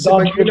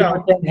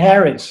 Don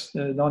Harris.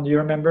 Don't you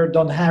remember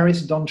Don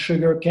Harris? Don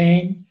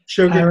Sugarcane.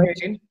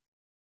 Sugarcane.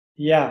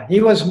 Yeah,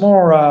 he was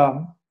more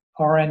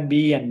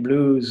R&B and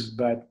blues,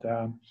 but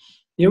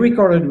he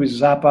recorded with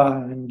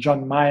Zappa and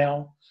John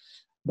Mayall.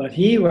 But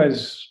he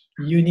was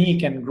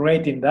unique and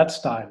great in that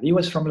style. He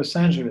was from Los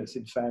Angeles,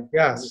 in fact.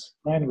 Yes.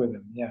 I played with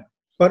him. Yeah.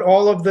 But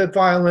all of the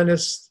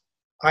violinists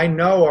I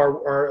know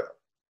are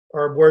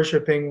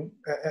worshiping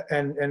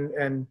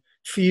and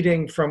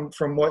feeding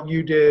from what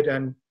you did,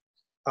 and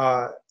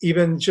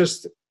even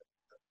just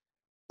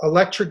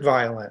electric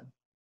violin.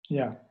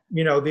 Yeah.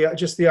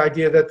 Just the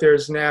idea that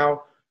there's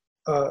now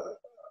a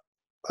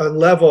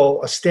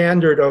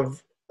standard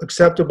of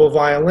acceptable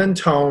violin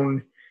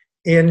tone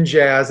in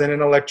jazz and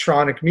in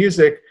electronic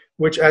music,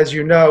 which, as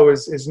you know,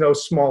 is no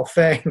small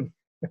thing.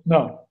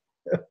 No,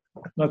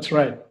 that's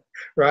right.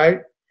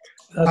 Right?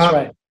 That's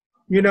right.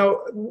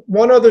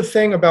 One other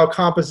thing about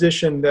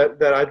composition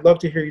that I'd love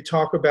to hear you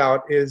talk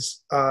about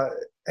is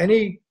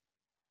any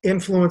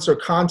influence or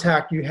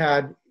contact you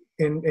had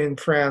in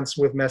France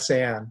with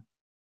Messiaen.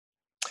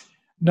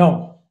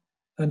 No,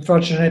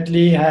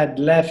 unfortunately, I had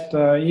left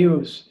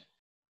Hughes.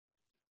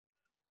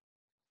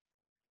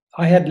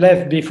 I had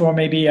left before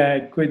maybe I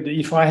could,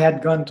 if I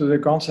had gone to the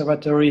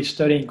conservatory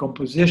studying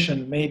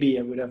composition, maybe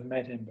I would have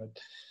met him.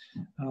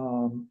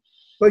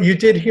 But you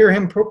did hear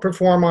him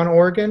perform on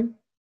organ?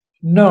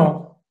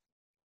 No,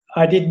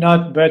 I did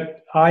not,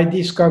 but I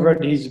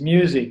discovered his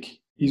music,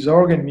 his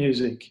organ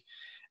music.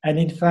 And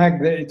in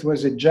fact, it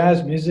was a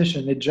jazz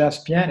musician, a jazz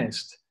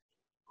pianist,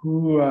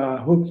 who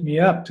hooked me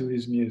up to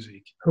his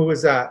music. Who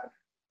was that?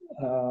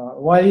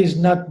 While he's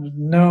not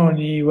known,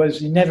 he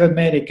never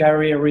made a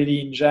career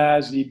really in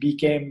jazz. He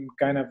became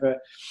kind of a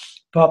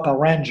pop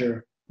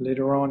arranger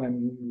later on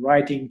and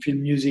writing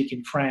film music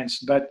in France.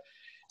 But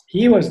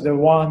he was the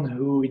one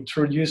who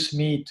introduced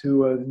me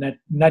to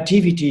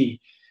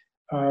Nativity,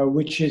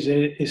 which is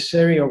a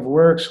series of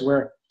works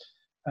where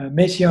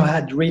Messiaen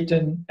had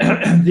written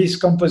this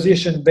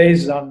composition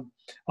based on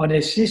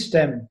a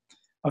system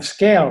of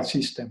scale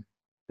system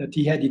that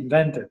he had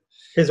invented.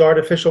 His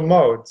artificial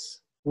modes.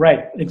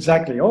 Right,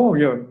 exactly. Oh,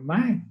 you're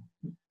mine.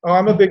 Oh,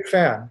 I'm a big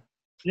fan.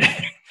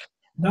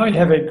 Now you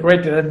have a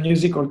great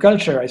musical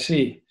culture, I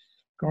see.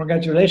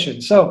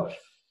 Congratulations. So,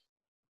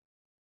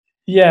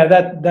 yeah,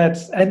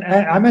 that's, and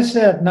I must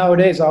say that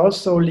nowadays I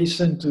also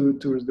listen to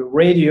the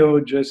radio.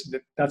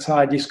 That's how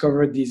I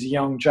discovered these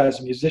young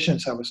jazz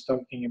musicians I was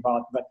talking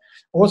about, but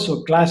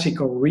also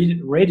classical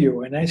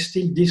radio, and I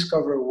still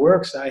discover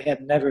works I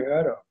had never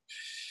heard of.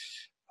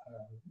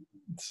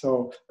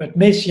 But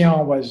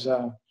Messiaen was,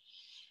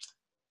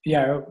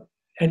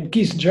 and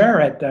Keith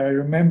Jarrett, I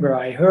remember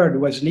I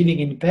heard, was living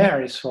in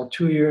Paris for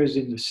 2 years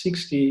in the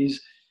 60s,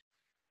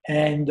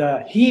 and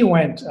he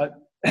went.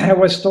 I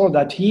was told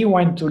that he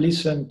went to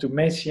listen to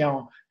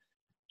Messiaen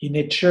in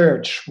a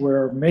church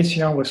where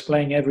Messiaen was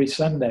playing every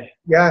Sunday.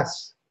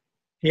 Yes,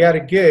 he had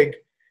a gig,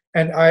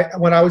 and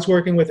when I was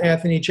working with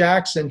Anthony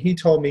Jackson, he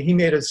told me he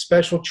made a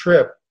special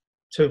trip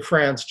to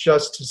France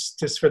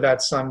just for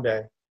that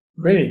Sunday.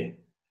 Really?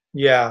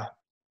 Yeah.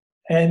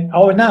 And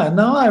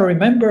now I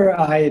remember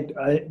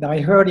I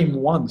heard him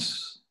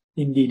once,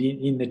 indeed,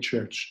 in the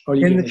church.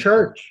 In the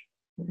church.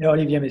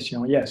 Olivier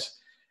Messiaen, yes.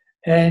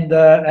 And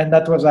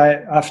that was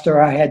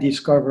after I had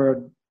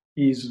discovered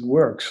his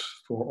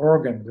works for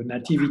organ, the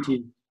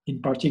Nativity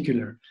in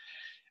particular.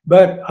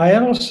 But I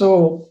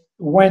also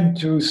went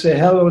to say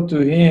hello to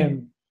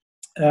him,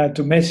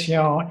 to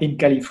Messiaen in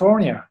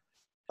California.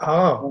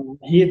 Oh,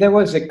 There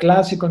was a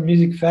classical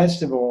music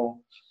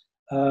festival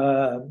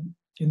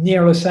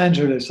near Los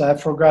Angeles. I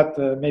forgot,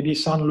 maybe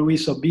San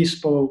Luis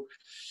Obispo,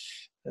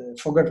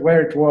 forgot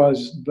where it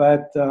was,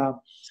 but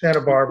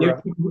Santa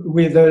Barbara.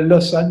 with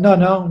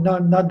no,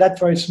 not that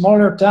very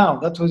smaller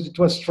town. It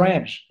was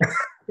strange.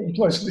 It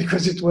was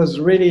because it was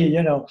really,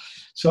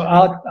 so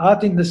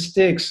out in the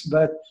sticks,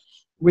 but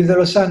with the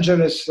Los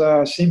Angeles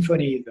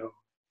Symphony though.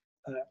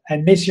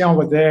 And Messiaen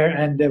was there,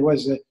 and there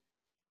was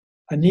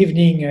an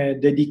evening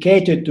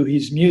dedicated to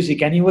his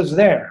music, and he was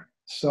there.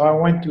 So I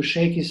went to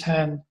shake his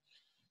hand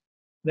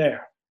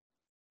there.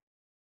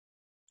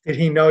 Did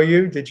he know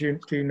you? Do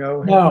you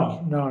know him?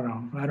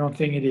 No. I don't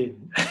think he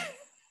did.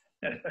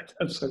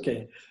 That's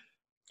okay.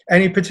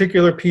 Any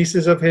particular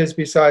pieces of his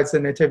besides the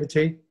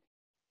Nativity?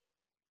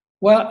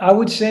 Well, I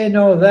would say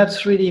no.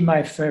 That's really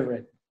my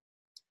favorite.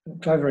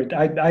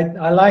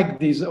 I like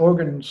these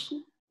organs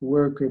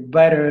work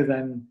better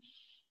than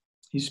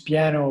his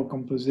piano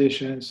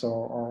compositions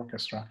or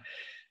orchestra.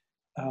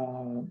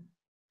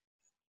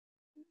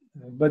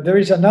 But there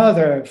is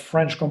another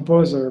French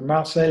composer,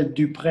 Marcel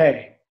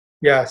Dupré.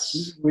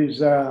 Yes. With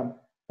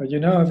you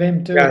know of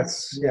him too?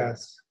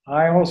 Yes.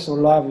 I also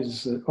love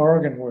his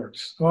organ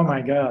works. Oh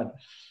my God!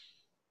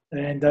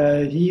 And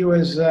he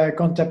was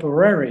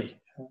contemporary.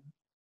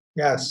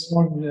 Yes.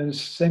 Born at the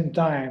same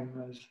time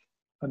as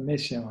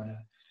Messiaen.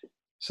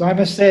 So I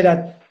must say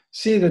that,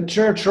 see, the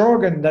church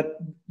organ, that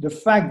the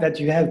fact that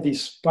you have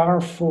this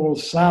powerful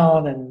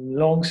sound and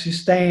long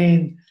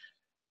sustain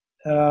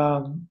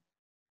have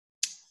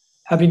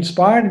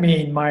inspired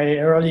me in my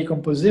early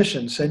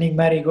compositions.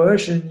 Enigmatic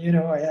Ocean,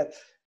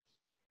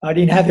 I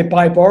didn't have a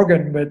pipe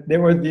organ, but there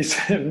were these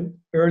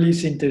early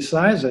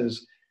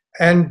synthesizers.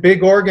 And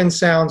big organ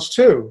sounds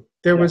too.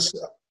 There was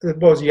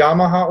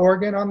Yamaha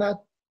organ on that?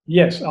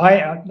 Yes,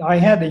 I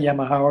had a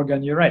Yamaha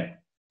organ, you're right.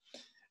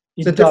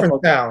 It's a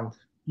different sound.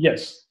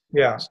 Yes.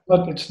 Yeah.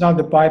 It's not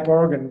the pipe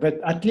organ, but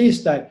at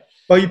least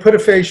well, you put a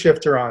phase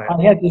shifter on it.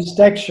 I had these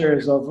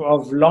textures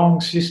of long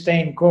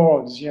sustained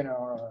chords,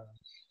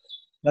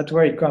 that's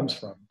where it comes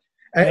from.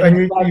 And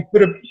you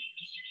put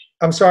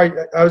I'm sorry,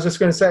 I was just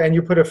going to say, and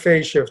you put a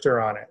phase shifter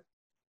on it.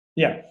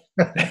 Yeah.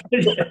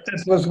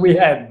 That's what we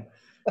had.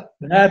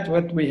 That's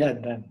what we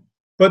had then.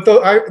 But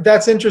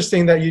that's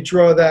interesting that you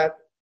draw the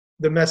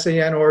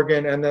Messiaen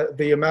organ and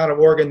the amount of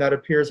organ that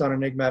appears on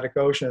Enigmatic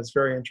Ocean. It's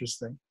very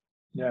interesting.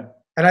 Yeah.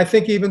 And I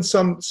think even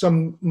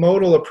some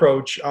modal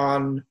approach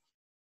on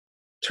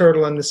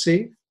Turtle in the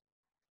Sea.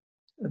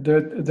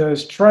 The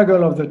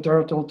struggle of the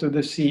turtle to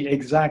the sea,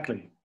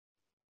 exactly.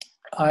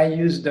 I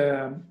used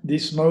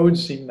these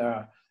modes in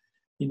a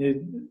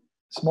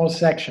small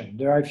section.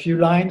 There are a few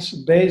lines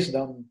based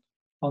on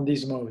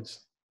these modes.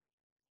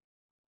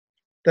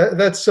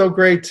 That's so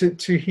great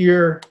to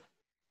hear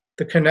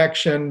the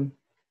connection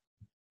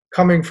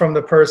coming from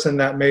the person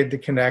that made the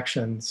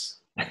connections.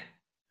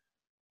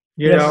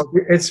 Yes.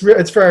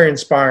 It's very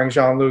inspiring,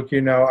 Jean-Luc.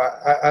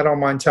 I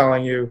don't mind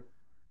telling you,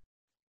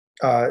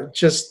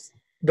 just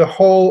the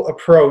whole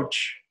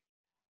approach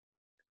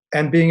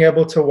and being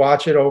able to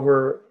watch it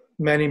over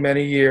many,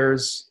 many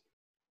years.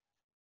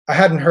 I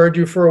hadn't heard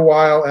you for a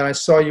while, and I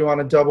saw you on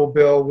a double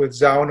bill with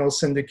Zawinul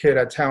Syndicate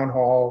at Town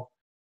Hall.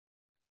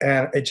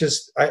 And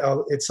it's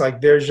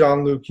like, there's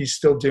Jean-Luc, he's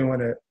still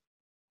doing it.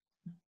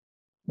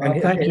 Well,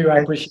 thank you, I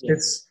appreciate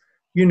it.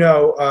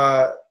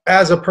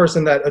 As a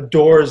person that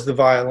adores the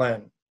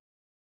violin,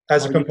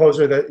 as a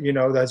composer that,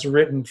 that's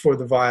written for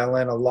the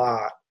violin a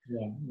lot,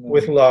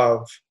 with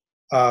love,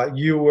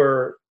 you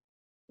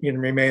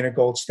remain a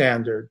gold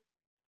standard.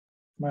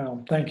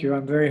 Well, thank you.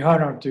 I'm very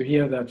honored to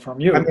hear that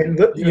from you. I mean,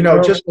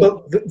 just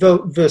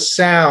the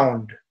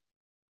sound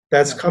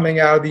that's coming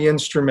out of the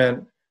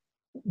instrument.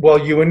 Well,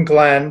 you and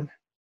Glenn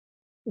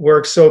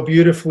work so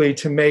beautifully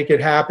to make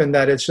it happen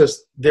that it's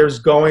just, there's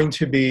going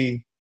to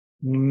be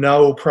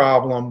no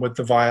problem with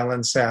the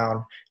violin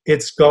sound.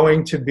 It's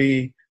going to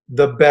be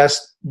the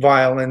best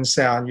violin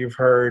sound you've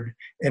heard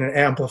in an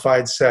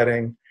amplified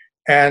setting.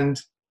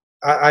 And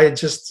I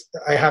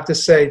have to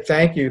say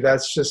thank you.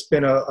 That's just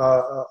been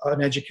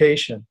an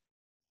education.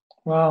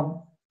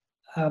 Well,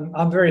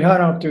 I'm very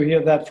honored to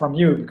hear that from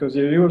you, because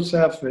you're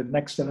yourself an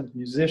excellent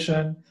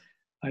musician.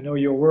 I know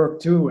your work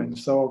too, and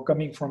so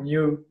coming from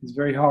you is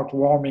very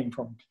heartwarming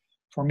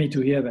for me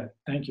to hear that.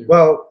 Thank you.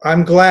 Well,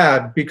 I'm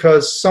glad,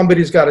 because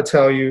somebody's got to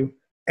tell you,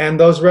 and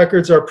those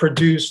records are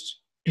produced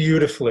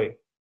beautifully.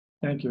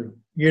 Thank you.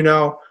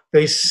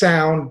 They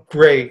sound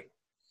great.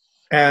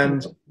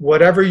 And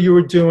whatever you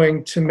were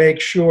doing to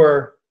make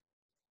sure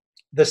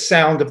the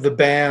sound of the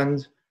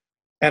band,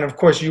 and of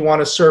course you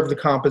want to serve the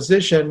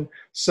composition,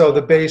 so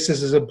the bass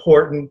is as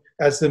important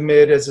as the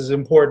mid, is as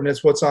important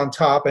as what's on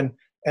top.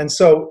 And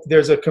so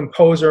there's a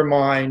composer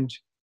mind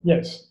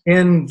Yes.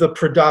 in the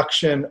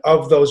production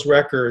of those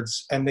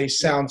records, and they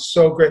sound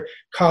so great.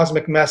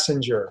 Cosmic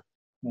Messenger,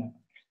 Yeah.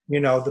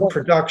 The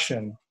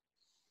production.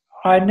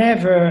 I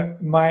never,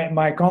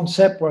 my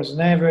concept was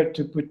never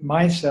to put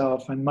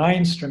myself and my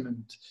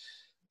instrument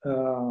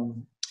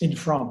in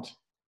front.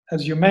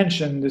 As you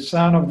mentioned, the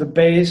sound of the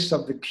bass,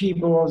 of the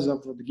keyboards,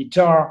 of the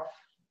guitar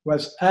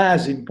was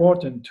as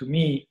important to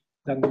me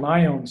than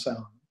my own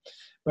sound.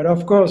 But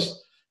of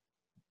course,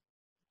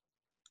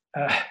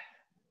 it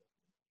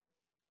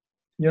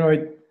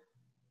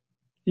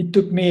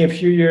took me a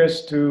few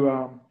years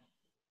to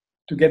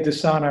get the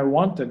sound I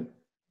wanted,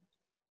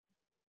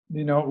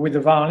 with the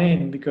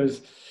violin,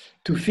 because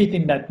to fit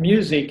in that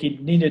music,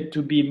 it needed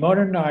to be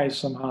modernized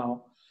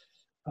somehow.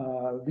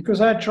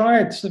 Because I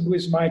tried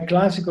with my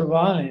classical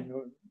violin,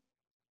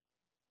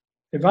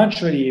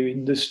 eventually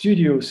in the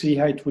studio, see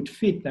how it would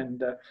fit.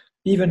 And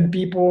even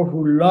people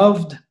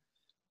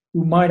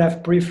who might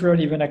have preferred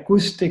even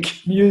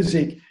acoustic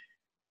music,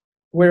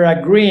 were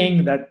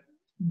agreeing that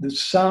the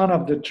sound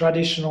of the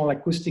traditional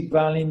acoustic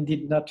violin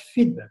did not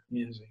fit that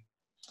music.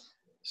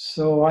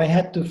 So I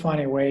had to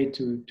find a way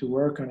to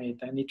work on it,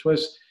 and it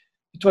was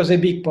a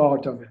big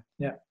part of it.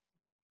 Yeah.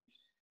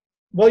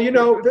 Well,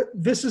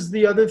 this is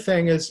the other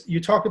thing, is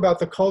you talk about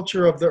the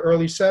culture of the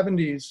early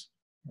 70s,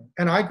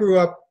 and I grew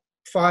up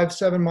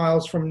 5-7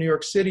 miles from New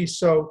York City,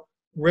 so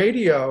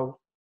radio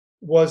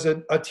was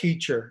a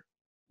teacher.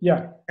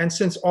 Yeah. And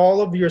since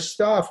all of your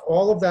stuff,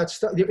 all of that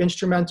stuff, your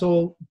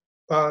instrumental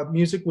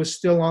music was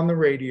still on the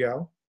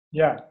radio.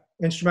 Yeah.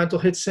 Instrumental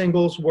hit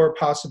singles were a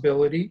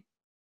possibility.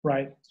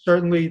 Right.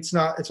 Certainly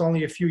it's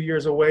only a few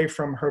years away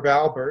from Herb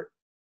Alpert.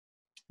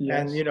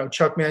 Yes. And,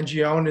 Chuck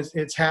Mangione,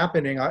 it's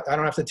happening. I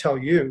don't have to tell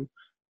you,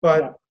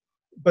 but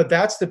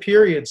that's the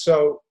period.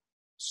 So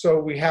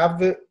we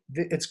have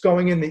it's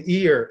going in the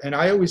ear. And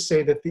I always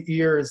say that the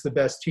ear is the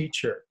best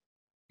teacher.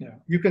 Yeah.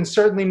 You can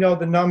certainly know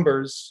the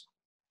numbers.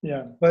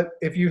 Yeah. But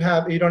if you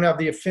don't have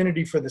the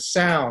affinity for the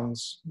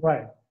sounds.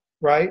 Right.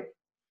 Right.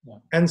 Yeah.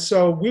 And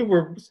so we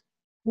were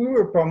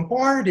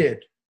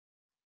bombarded,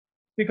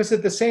 because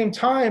at the same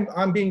time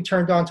I'm being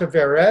turned on to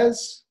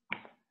Varese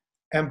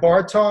and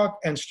Bartók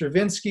and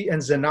Stravinsky and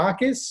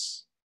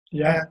Xenakis,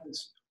 and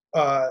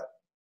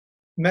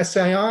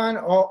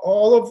Messiaen,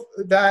 all of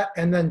that,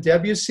 and then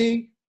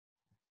Debussy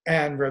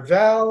and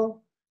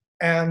Ravel.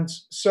 And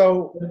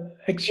so,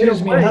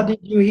 excuse me, how did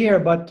you hear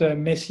about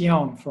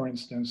Messiaen, for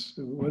instance?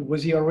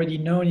 Was he already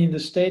known in the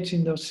States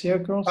in those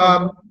circles?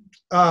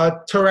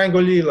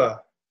 Tarangolila.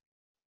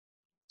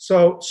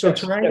 So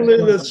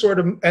Tarangolila is sort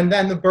of, and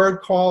then the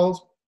Bird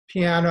Calls,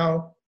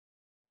 piano.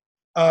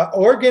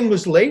 Organ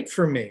was late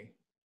for me.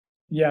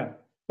 Yeah.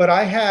 But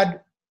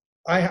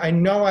I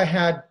know I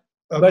had.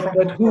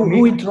 But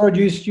who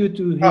introduced you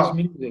to his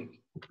music?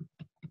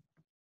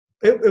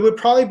 It would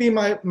probably be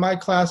my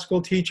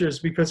classical teachers,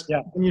 because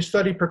when you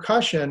study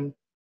percussion,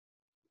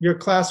 your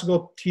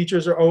classical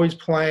teachers are always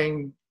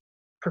playing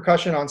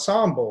percussion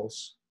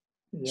ensembles.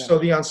 Yeah. So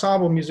the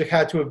ensemble music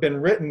had to have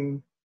been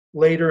written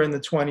later in the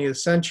 20th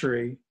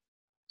century.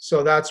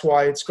 So that's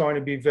why it's going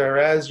to be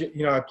Varese.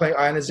 I play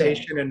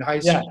ionization in high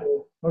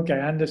school. Okay,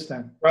 I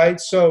understand. Right.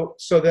 So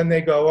then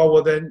they go, oh,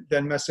 well, then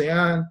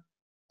Messiaen.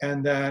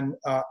 And then,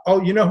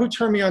 who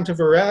turned me on to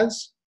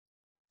Varese?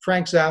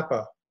 Frank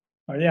Zappa.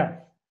 Oh, yeah.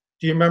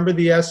 Do you remember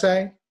the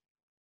essay?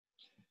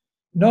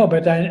 No,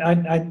 but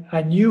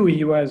I knew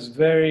he was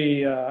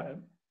very,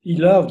 he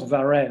loved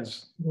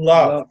Varese.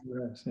 Loved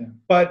Varese, yeah.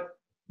 But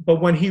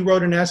when he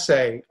wrote an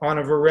essay on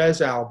a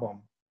Varese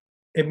album,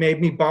 it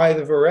made me buy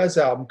the Varese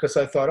album, because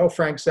I thought, oh,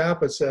 Frank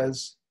Zappa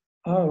says.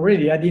 Oh,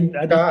 really? I didn't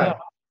know.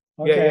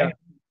 Okay. Yeah.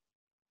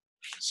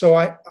 So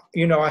I've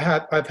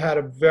had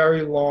a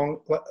very long,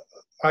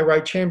 I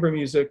write chamber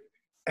music,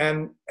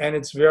 and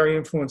it's very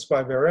influenced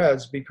by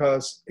Varese,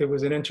 because it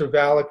was an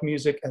intervallic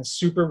music and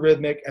super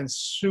rhythmic and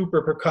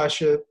super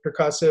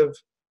percussive,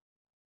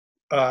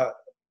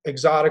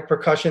 exotic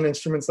percussion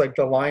instruments like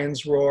the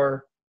lion's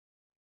roar.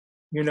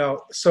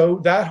 So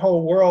that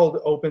whole world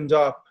opened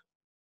up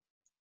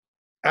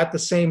at the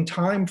same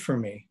time for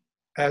me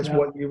as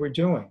what you were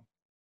doing.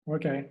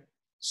 Okay.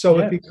 So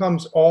it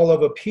becomes all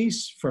of a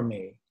piece for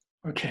me.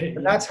 Okay.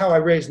 And that's how I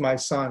raised my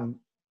son,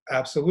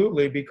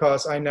 absolutely,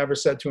 because I never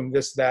said to him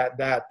this, that,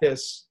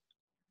 this.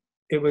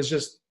 It was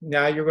just,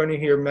 now you're going to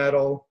hear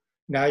metal,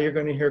 now you're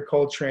going to hear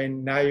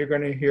Coltrane, now you're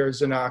going to hear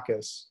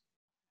Xenakis.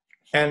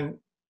 And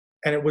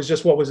it was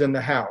just what was in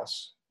the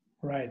house.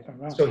 Right.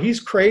 So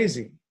he's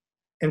crazy.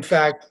 In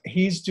fact,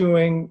 he's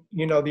doing,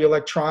 the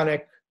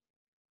electronic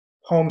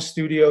home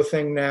studio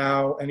thing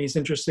now, and he's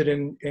interested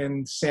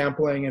in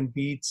sampling and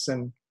beats,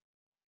 and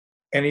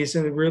he's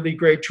a really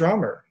great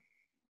drummer.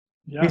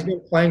 Yeah. He's been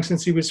playing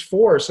since he was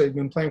 4, so he's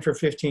been playing for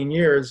 15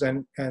 years,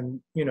 and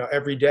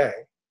every day.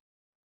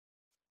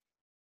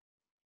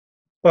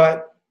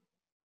 But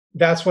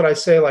that's what I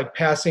say, like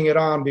passing it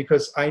on,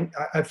 because I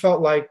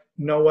felt like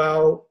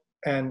Noel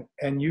and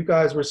you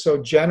guys were so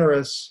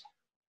generous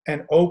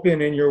and open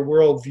in your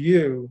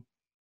worldview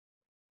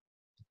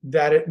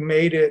that it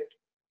made it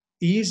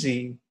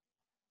easy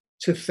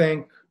to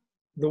think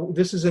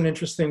this is an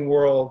interesting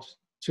world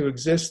to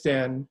exist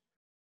in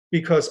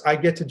because I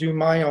get to do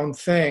my own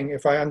thing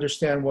if I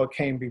understand what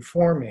came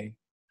before me.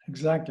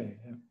 Exactly.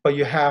 Yeah. But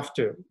you have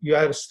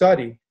to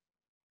study.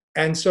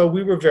 And so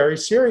we were very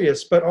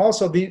serious, but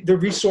also the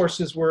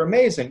resources were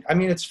amazing. I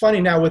mean, it's funny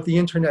now with the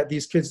internet,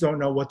 these kids don't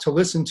know what to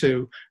listen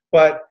to,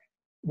 but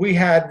we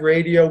had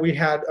radio. We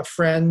had a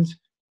friend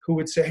who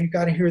would say, hey, you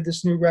got to hear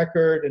this new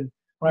record. And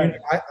right.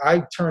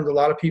 I turned a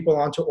lot of people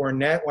onto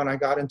Ornette when I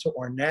got into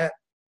Ornette.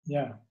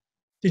 Yeah.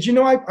 Did you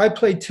know I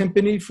played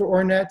timpani for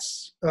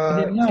Ornette's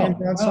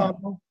chamber ensemble?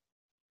 Wow.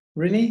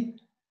 Really?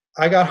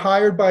 I got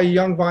hired by a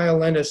young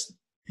violinist.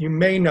 You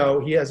may know,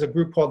 he has a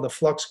group called the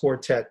Flux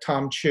Quartet,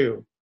 Tom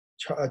Chu,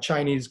 a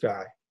Chinese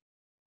guy.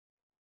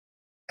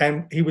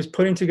 And he was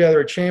putting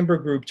together a chamber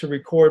group to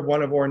record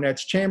one of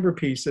Ornette's chamber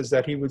pieces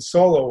that he would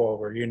solo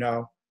over, you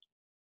know.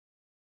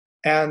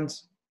 And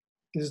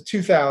this is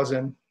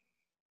 2000.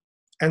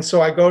 And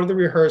so I go to the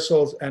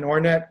rehearsals and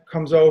Ornette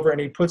comes over and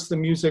he puts the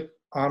music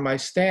on my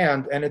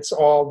stand and it's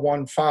all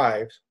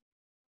 1/5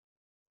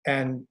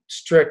 and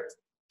strict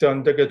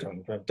dun dun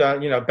dun dun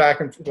dun, you know, back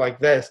and forth like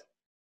this.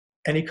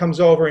 And he comes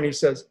over and he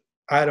says,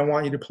 I don't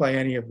want you to play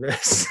any of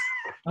this.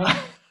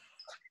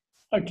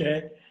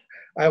 Okay.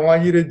 I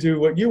want you to do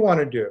what you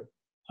want to do.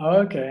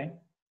 Okay.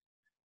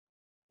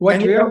 What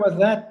year was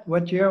that?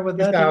 What year was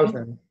that?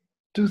 2000.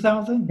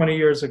 2000? 20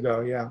 years ago,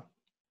 yeah.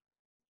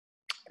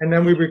 And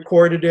then we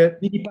recorded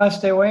it. Did he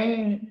pass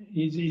away?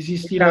 Is he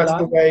still alive? He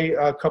passed away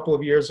a couple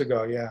of years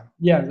ago, yeah.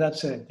 Yeah,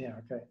 that's it. Yeah,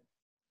 okay.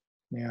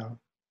 Yeah.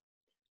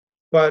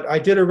 But I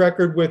did a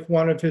record with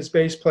one of his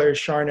bass players,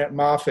 Charnette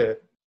Moffett.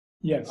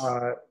 Yes.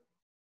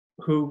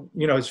 Who,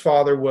 you know, his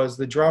father was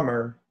the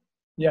drummer.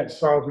 Yes.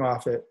 Charles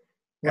Moffett.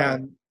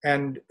 Right.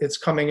 And it's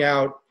coming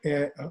out,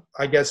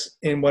 I guess,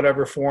 in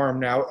whatever form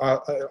now.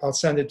 I'll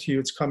send it to you.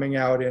 It's coming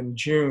out in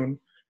June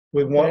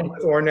with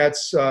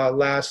Ornette's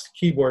last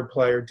keyboard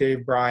player,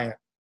 Dave Bryant.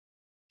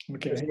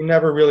 Okay. He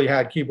never really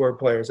had keyboard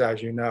players,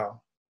 as you know.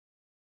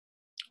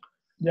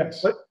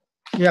 Yes. But,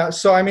 yeah,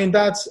 so I mean,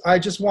 I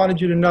just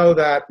wanted you to know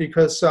that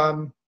because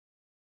I'm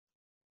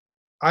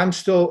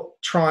still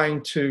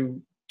trying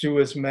to do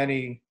as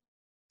many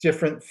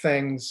different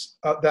things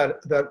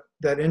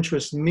that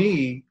interest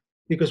me,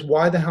 because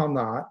why the hell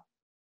not?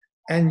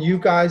 And you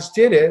guys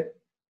did it.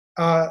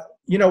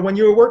 You know, when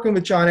you were working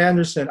with John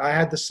Anderson, I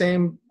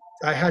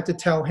had to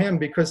tell him,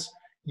 because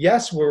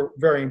yes, were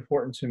very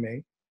important to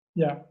me.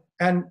 Yeah.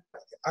 And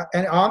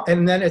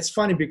then it's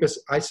funny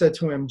because I said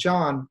to him,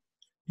 John,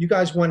 you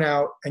guys went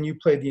out and you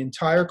played the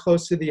entire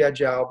Close to the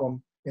Edge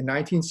album in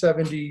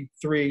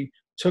 1973,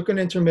 took an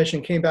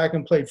intermission, came back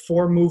and played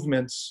 4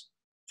 movements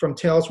from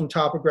Tales from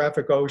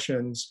Topographic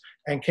Oceans,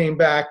 and came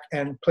back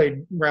and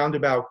played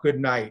Roundabout Good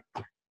Night.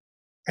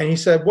 And he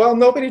said, well,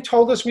 nobody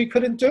told us we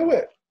couldn't do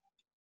it.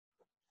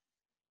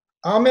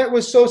 Ahmet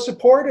was so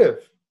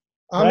supportive.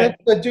 Ahmet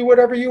said, do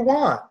whatever you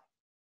want.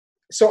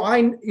 So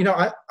I,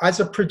 as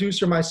a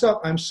producer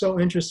myself, I'm so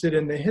interested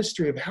in the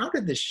history of how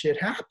did this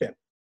shit happen?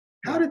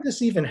 How did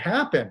this even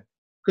happen?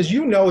 Because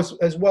you know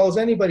as well as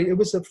anybody, it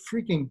was a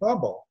freaking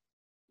bubble.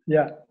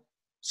 Yeah.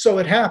 So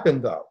it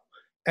happened though.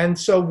 And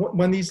so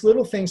when these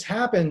little things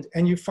happened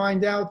and you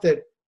find out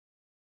that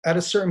at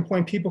a certain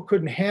point people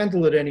couldn't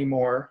handle it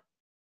anymore,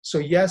 so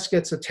Yes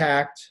gets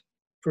attacked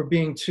for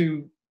being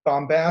too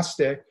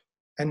bombastic,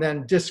 and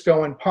then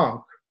disco and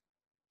punk.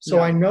 So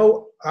I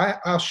know,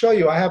 I'll show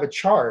you, I have a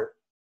chart.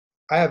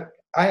 I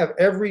have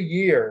every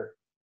year,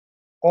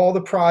 all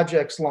the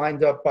projects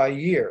lined up by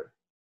year.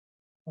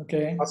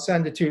 Okay. I'll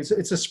send it to you.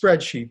 It's a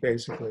spreadsheet,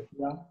 basically.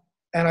 Yeah.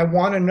 And I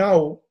want to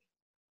know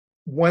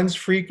when's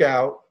Freak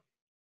Out,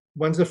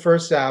 when's the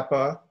first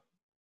Zappa,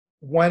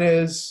 when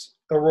is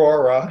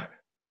Aurora,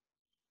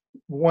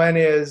 when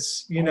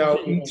is,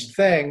 each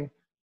thing.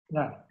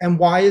 Yeah. And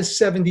why is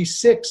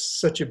 76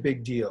 such a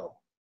big deal?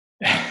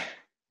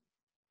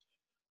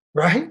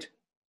 Right?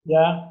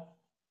 Yeah.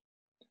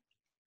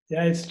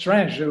 Yeah, it's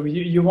strange.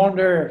 You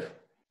wonder,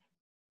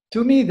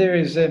 to me, there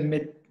is a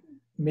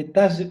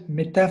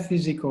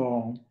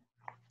metaphysical,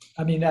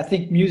 I mean, I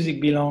think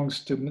music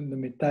belongs to the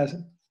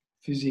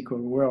metaphysical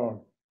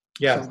world.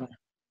 Yeah. So,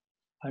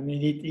 I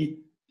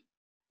mean,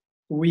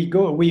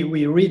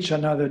 we reach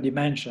another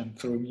dimension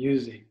through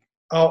music.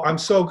 Oh, I'm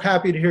so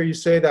happy to hear you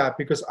say that,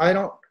 because I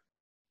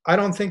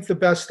don't think the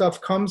best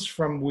stuff comes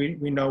from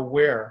we know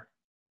where.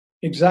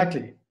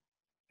 Exactly.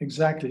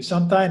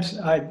 Sometimes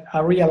I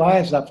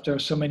realize after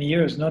so many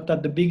years, not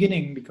at the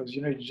beginning, because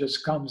it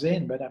just comes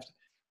in, but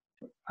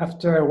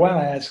after a while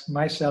I ask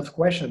myself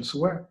questions: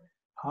 where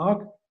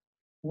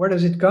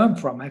does it come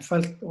from? I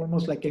felt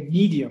almost like a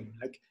medium,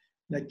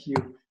 like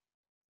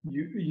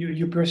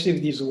you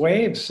perceive these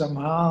waves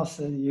somehow,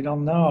 so you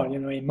don't know,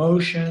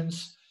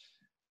 emotions.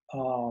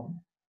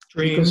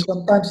 Because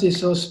sometimes it's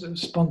so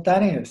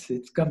spontaneous.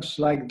 It comes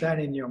like that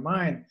in your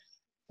mind.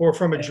 Or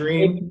from a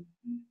dream.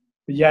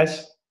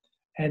 Yes.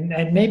 And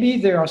maybe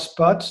there are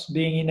spots,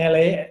 being in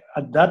LA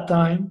at that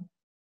time.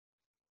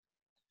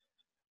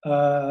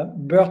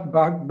 Burt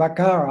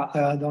Bacharach,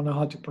 I don't know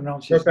how to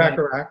pronounce his name.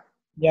 Bacharach.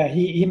 Yeah,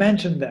 he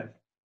mentioned that.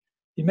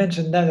 he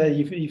mentioned that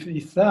he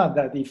thought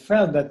that he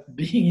felt that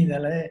being in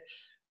LA,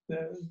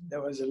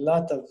 there was a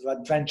lot of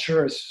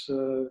adventurous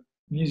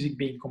music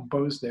being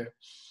composed there.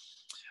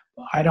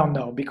 I don't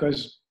know,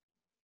 because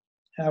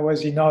I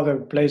was in other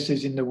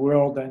places in the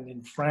world and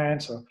in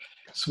France or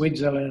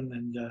Switzerland,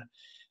 and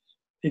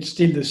it's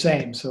still the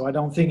same. So I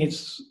don't think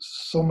it's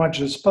so much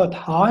a spot.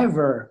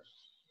 However,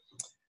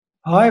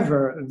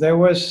 there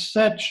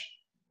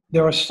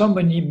are so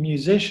many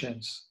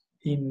musicians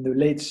in the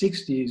late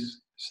 60s,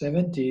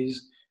 70s,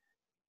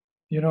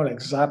 like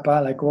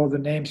Zappa, like all the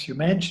names you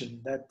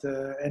mentioned, that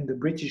and the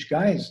British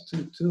guys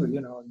too.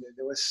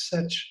 There was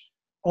such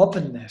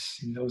openness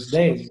in those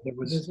days. There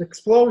was this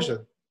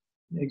explosion.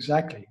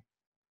 exactly,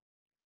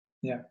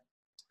 yeah.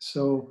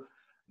 So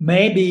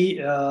maybe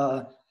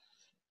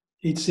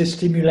it's a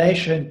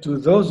stimulation to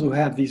those who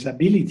have this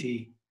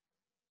ability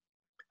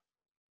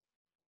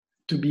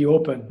to be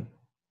open.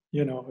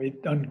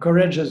 It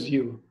encourages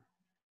you.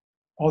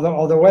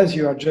 Otherwise,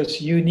 you are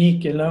just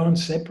unique, alone,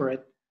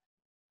 separate.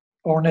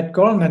 Ornette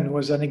Coleman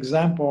was an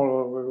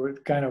example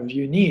of kind of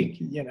unique.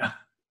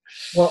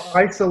 Well,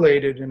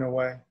 isolated in a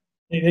way.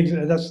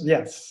 That's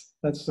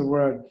the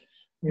word.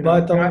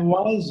 But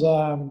otherwise,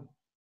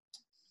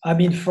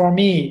 for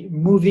me,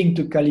 moving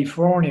to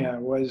California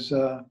was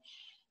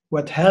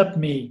what helped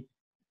me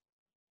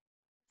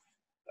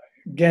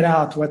get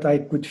out what I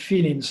could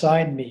feel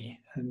inside me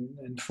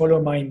and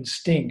follow my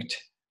instinct.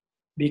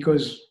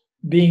 Because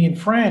being in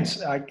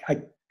France,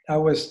 I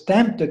was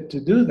tempted to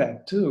do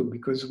that too,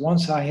 because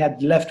once I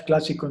had left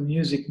classical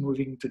music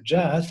moving to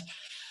jazz,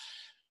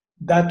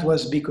 that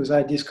was because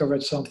I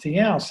discovered something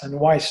else. And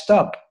why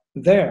stop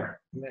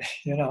there?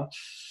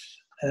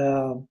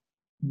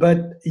 But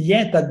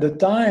yet at the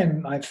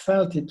time, I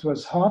felt it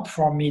was hard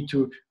for me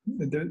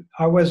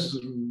I was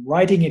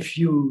writing a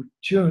few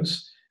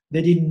tunes.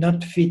 They did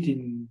not fit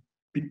in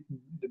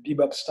the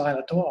bebop style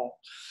at all.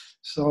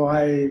 So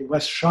I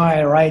was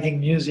shy writing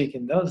music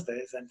in those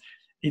days. And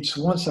it's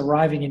once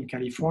arriving in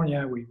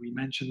California, we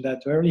mentioned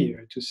that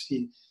earlier, to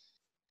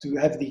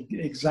have the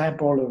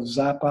example of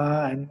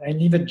Zappa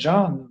and even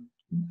John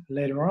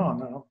later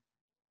on.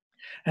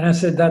 And I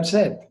said, that's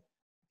it.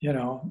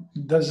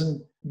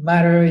 Doesn't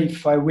matter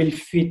if I will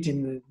fit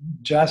in the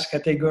jazz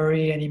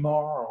category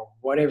anymore or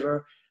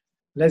whatever.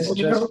 Let's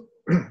just...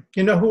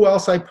 You know who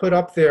else I put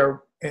up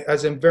there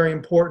as in very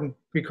important,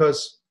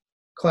 because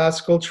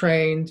classical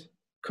trained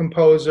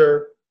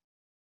composer,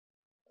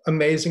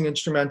 amazing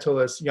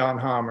instrumentalist, Jan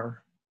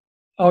Hammer.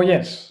 Oh,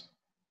 yes.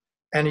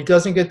 And he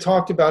doesn't get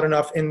talked about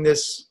enough in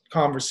this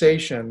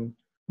conversation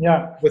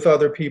with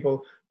other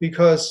people,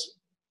 because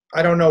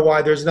I don't know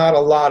why there's not a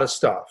lot of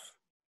stuff.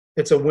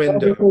 It's a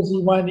window. Because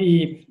not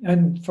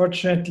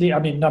unfortunately,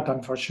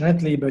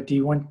 but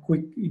he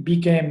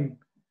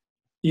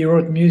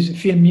wrote music,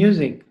 film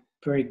music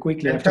very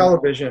quickly. And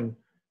television.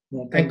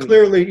 And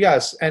clearly,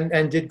 yes,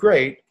 and did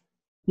great.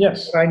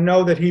 Yes. But I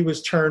know that he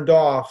was turned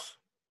off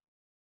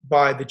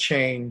by the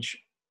change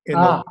in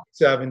the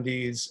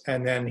 70s,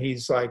 and then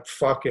he's like,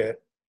 fuck it.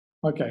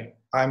 Okay.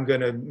 I'm going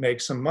to make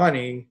some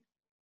money,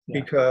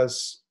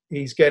 because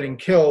he's getting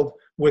killed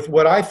with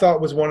what I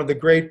thought was one of the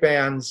great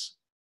bands,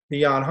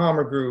 the Jan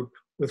Hammer Group,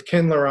 with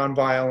Kindler on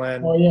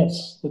violin. Oh,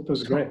 yes, that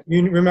was great.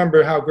 You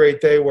remember how great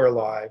they were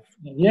live?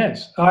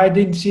 Yes, I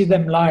didn't see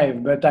them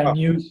live, but I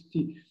knew,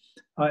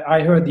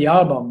 I heard the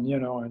album,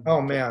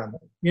 Oh, man.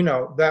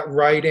 That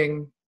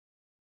writing.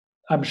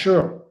 I'm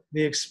sure.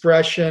 The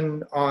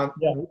expression on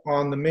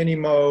the mini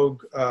Moog.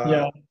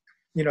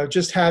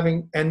 Just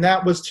having, and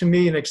that was to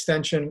me an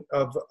extension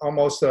of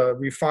almost a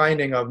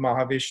refining of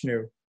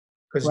Mahavishnu,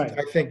 because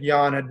I think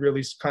Jan had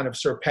really kind of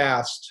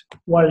surpassed.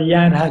 Well,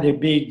 Jan had a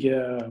big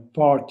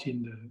part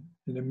in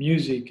the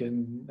music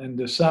and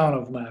the sound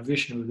of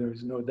Mahavishnu. There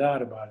is no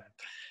doubt about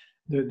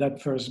it.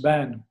 That first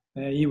band,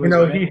 he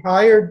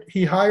hired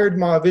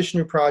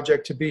Mahavishnu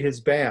Project to be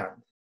his band.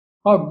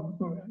 Oh,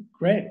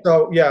 great!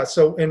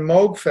 So in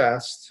Moog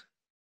Fest,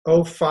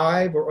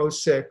 05 or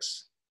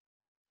 06,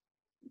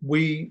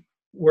 we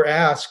were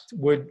asked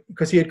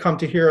because he had come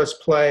to hear us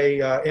play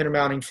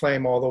Intermounting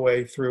Flame all the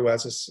way through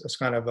as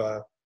kind of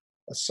a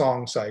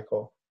song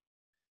cycle,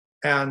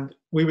 and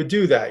we would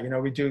do that.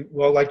 We did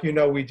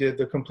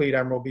the complete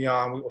Emerald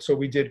Beyond. So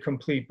we did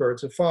complete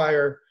Birds of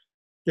Fire.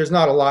 There's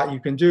not a lot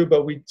you can do,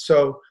 but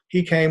so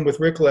he came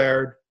with Rick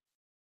Laird,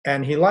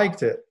 and he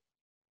liked it.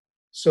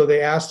 So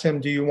they asked him,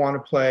 do you want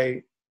to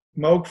play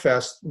Moog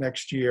Fest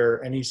next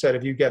year? And he said,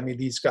 if you get me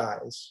these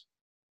guys.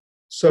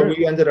 So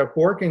we ended up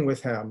working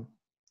with him.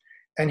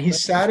 And he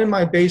sat in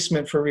my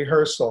basement for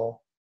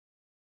rehearsal,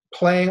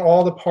 playing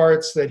all the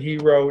parts that he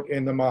wrote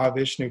in the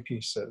Mahavishnu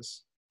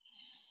pieces.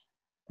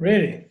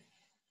 Really?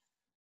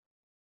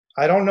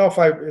 I don't know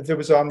if it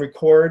was on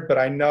record, but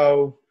I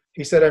know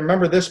he said, I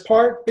remember this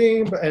part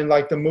being, and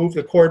like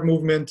the chord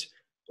movement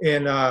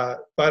in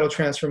Vital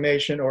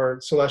Transformation or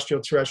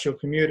Celestial Terrestrial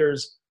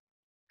Commuters.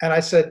 And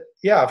I said,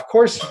 yeah, of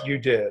course you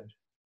did.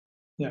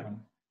 Yeah.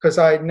 Because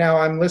now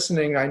I'm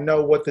listening, I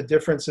know what the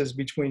difference is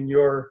between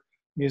your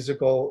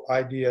musical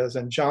ideas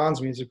and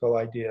John's musical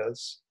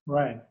ideas.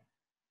 Right.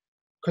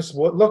 because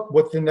look,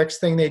 what the next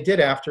thing they did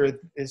after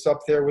it is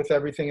up there with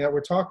everything that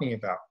we're talking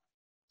about.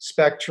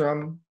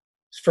 Spectrum,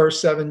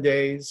 first 7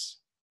 days.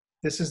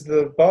 This is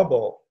the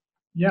bubble.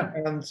 Yeah.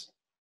 And,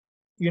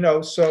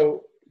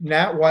 so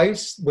Nat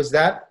Weiss, was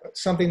that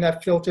something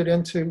that filtered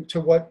into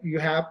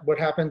what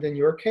happened in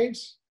your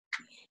case?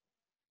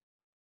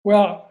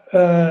 Well,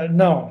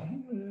 no.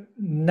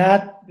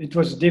 Nat, it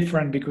was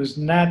different because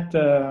Nat,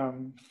 I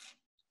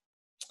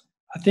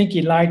think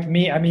he liked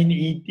me. I mean,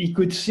 he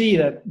could see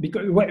that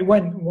because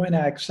when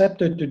I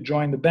accepted to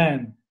join the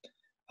band,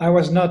 I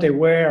was not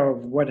aware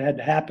of what had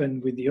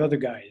happened with the other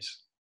guys.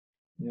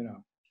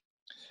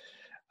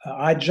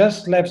 I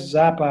just left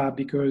Zappa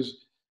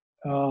because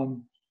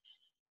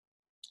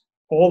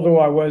although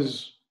I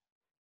was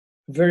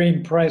very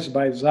impressed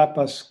by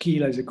Zappa's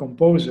skill as a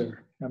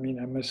composer, I mean,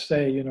 I must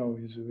say, he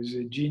was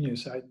a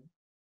genius. I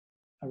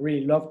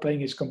really love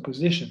playing his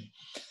composition,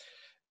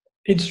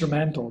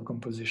 instrumental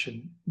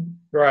composition.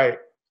 Right.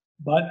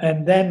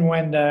 And then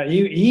when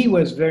he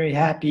was very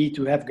happy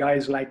to have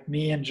guys like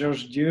me and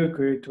George Duke,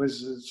 it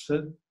was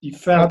he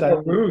felt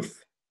that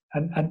Ruth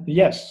and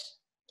yes,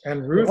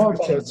 and Ruth was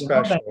so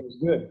special. It was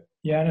good.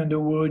 Jan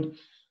Underwood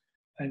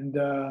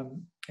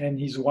and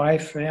his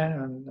wife,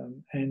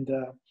 and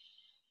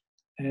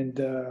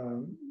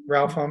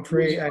Ralph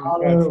Humphrey and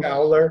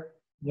Fowler.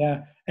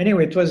 Yeah.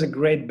 Anyway, it was a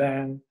great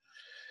band.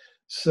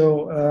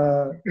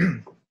 So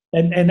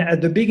and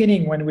at the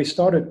beginning when we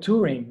started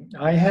touring,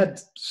 I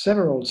had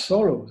several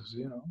solos,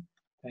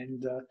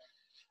 and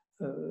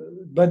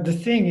but the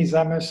thing is,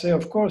 I must say,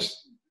 of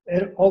course,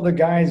 all the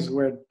guys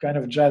were kind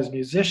of jazz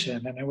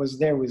musicians, and I was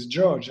there with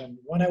George. And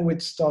when I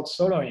would start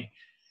soloing,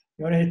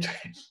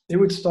 they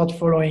would start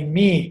following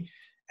me,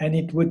 and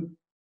it would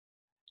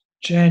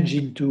change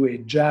into a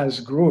jazz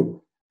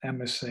group, I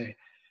must say,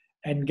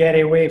 and get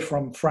away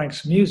from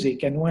Frank's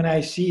music. And when I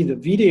see the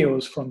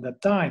videos from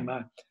that time,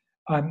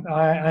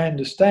 I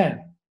understand.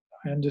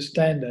 I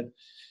understand that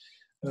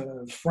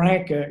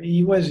Frank,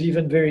 he was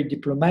even very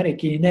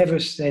diplomatic. He never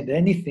said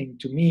anything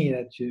to me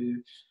that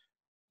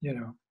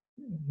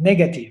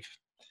negative.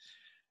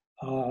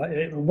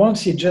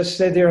 Once he just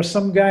said there are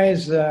some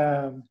guys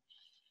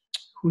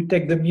who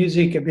take the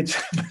music a bit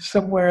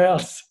somewhere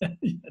else.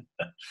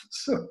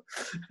 So,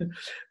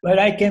 but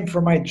I came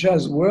from my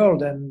jazz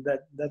world, and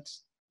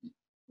that's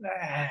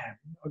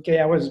okay.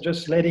 I was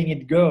just letting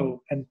it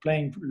go and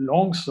playing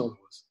long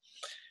solos.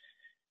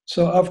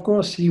 So of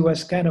course he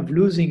was kind of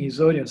losing his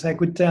audience. I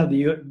could tell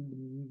the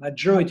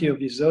majority of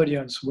his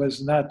audience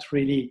was not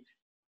really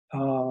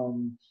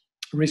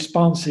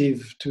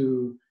responsive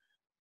to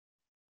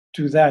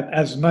that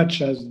as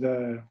much as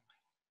the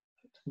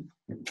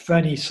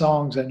funny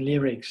songs and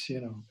lyrics,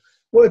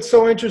 Well, it's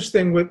so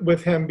interesting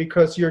with him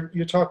because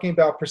you're talking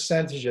about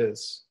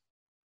percentages,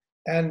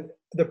 and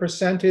the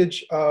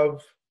percentage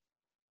of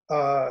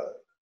the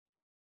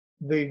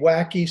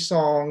wacky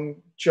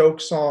song, joke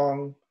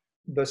song,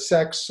 the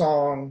sex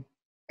song,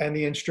 and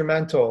the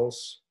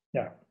instrumentals.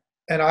 Yeah.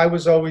 And I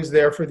was always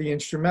there for the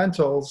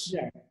instrumentals.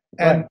 Yeah.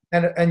 And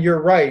right. and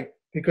you're right,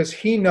 because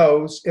he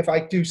knows if I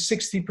do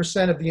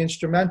 60% of the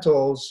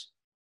instrumentals,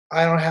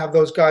 I don't have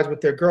those guys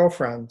with their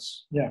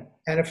girlfriends. Yeah.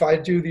 And if I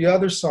do the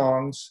other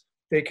songs,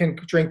 they can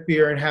drink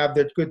beer and have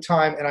their good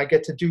time, and I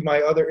get to do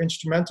my other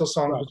instrumental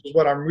songs, Right. which is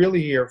what I'm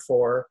really here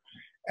for.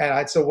 And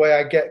it's a way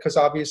I get, because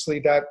obviously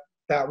that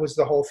was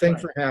the whole thing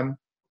for him.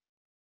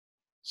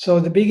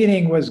 So the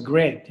beginning was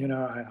great,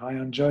 I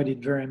enjoyed it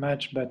very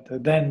much, but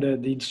then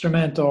the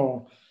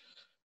instrumental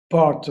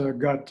part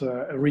got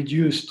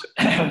reduced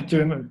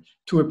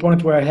to a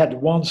point where I had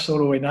one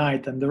solo a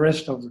night, and the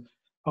rest of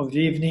the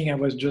evening I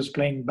was just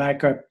playing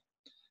backup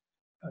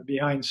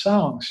behind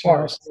songs.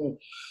 So,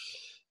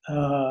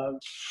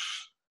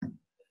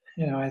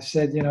 I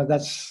said,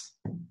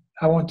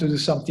 I want to do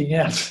something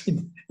else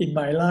in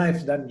my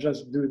life than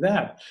just do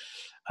that.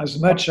 As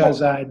much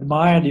as I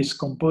admired his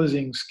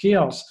composer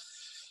skills,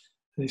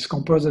 so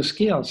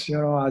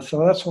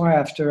that's why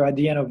at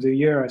the end of the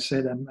year I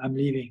said I'm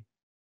leaving.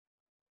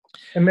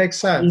 It makes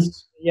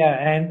sense. Yeah,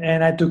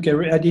 and I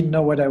didn't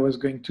know what I was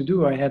going to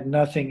do. I had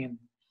nothing,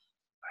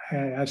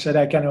 and I said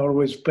I can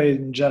always play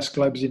in jazz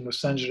clubs in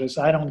Los Angeles.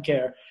 I don't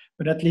care,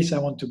 but at least I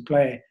want to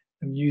play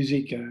the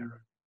music.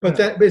 But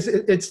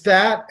it's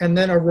that, and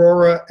then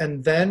Aurora,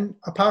 and then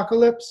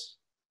Apocalypse?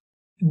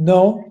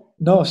 No.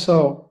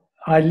 So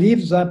I leave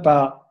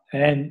Zappa,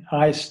 and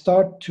I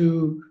start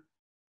to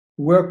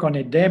work on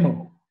a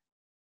demo,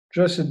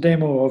 just a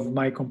demo of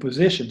my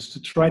compositions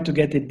to try to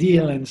get a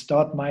deal and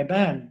start my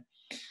band.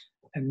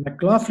 And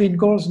McLaughlin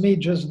calls me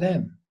just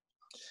then.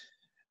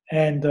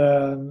 And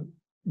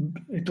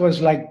it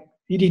was like,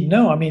 he didn't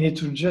know. I mean,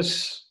 it was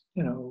just,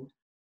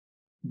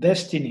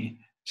 destiny,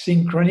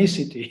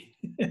 synchronicity.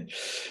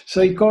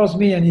 So he calls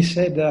me and he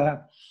said,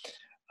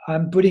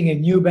 I'm putting a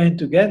new band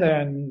together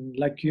and I'd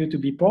like you to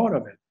be part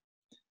of it.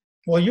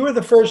 Well, you were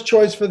the first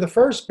choice for the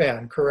first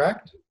band,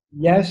 correct?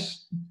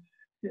 Yes,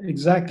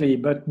 exactly.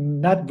 But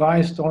Nat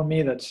Weiss told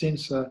me that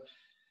since,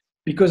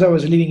 because I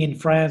was living in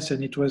France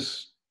and it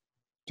was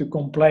too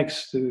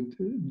complex.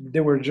 They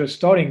were just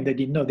starting. They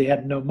didn't know. They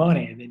had no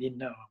money. They didn't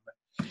know.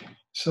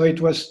 So it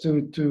was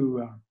too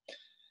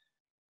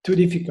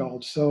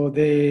difficult. So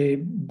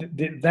they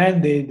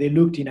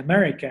looked in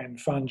America and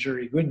found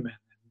Jerry Goodman.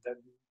 And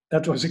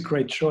that was a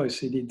great choice.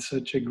 He did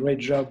such a great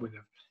job with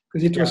it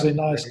because it was a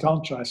nice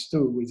contrast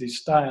too with his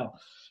style.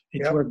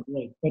 It worked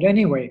great. But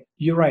anyway,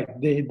 you're right.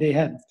 They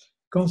had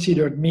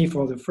considered me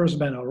for the first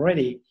band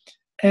already,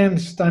 and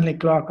Stanley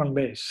Clarke on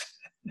bass.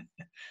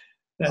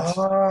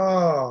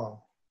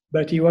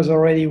 But he was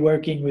already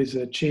working with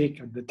a chick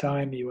at the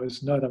time. He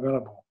was not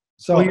available.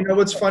 So, well, you know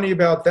what's funny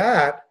about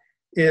that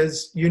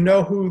is, you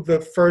know who the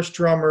first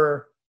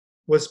drummer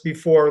was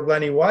before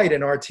Lenny White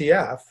in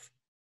RTF?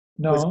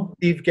 No. Was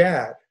Steve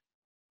Gadd.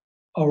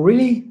 Oh,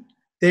 really?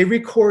 They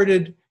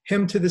recorded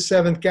Hymn to the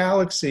Seventh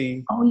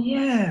Galaxy. Oh,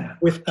 yeah.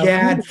 With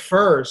Gadd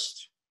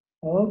first.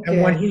 Okay.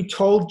 And when he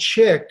told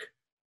Chick,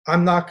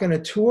 I'm not going to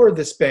tour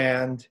this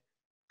band,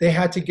 they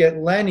had to get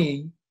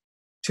Lenny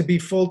to be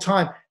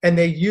full-time. And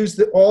they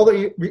used all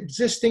the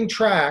existing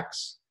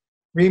tracks,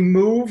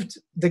 removed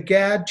the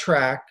Gadd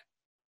track,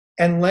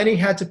 and Lenny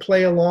had to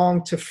play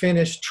along to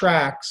finish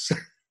tracks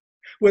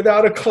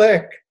without a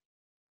click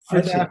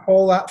for that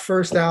whole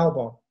first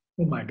album.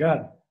 Oh, my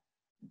God.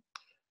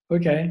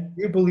 Okay.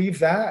 You believe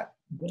that?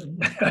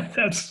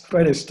 That's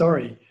quite a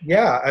story.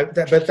 Yeah,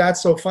 but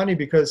that's so funny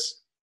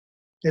because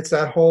it's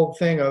that whole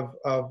thing of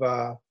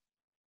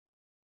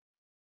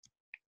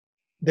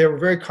they were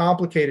very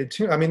complicated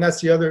too. I mean, that's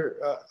the other.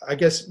 I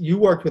guess you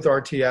worked with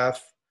RTF.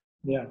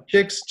 Yeah.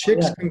 Chick's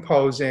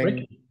composing.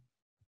 Ricky.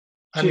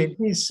 I mean,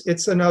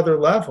 it's another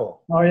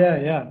level. Oh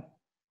yeah.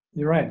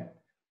 You're right.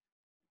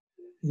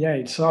 Yeah,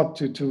 it's hard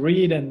to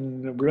read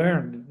and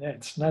learn. Yeah,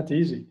 it's not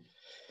easy.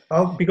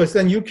 Oh, because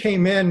then you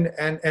came in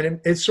and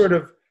it's sort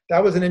of,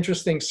 that was an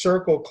interesting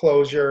circle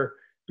closure,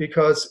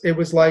 because it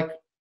was like,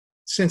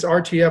 since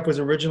RTF was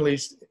originally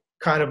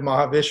kind of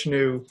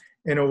Mahavishnu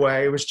in a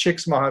way, it was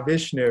Chick's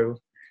Mahavishnu,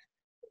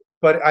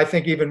 but I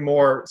think even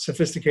more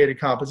sophisticated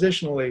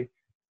compositionally.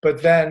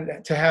 But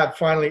then to have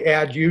finally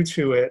add you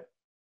to it,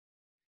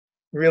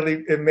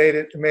 really, it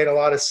made a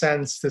lot of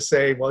sense to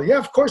say, well, yeah,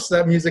 of course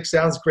that music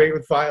sounds great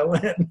with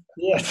violin.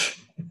 Yes.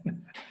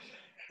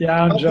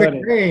 Yeah, I enjoyed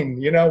it.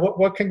 Rain, you know,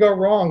 what can go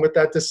wrong with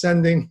that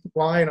descending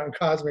line on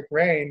Cosmic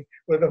Rain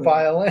with a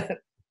violin?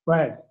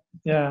 Right.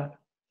 Yeah.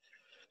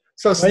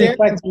 So in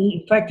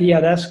fact, he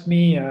had asked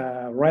me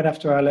right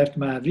after I left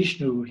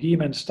Mahavishnu,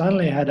 him and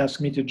Stanley had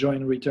asked me to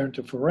join Return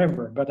to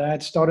Forever, but I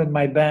had started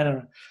my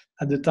band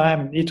at the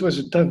time. It was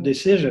a tough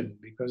decision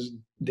because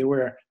they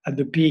were at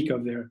the peak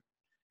of their.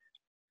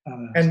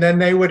 And then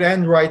they would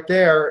end right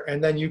there,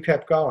 and then you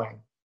kept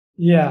going.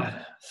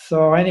 Yeah.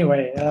 So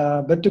anyway,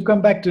 but to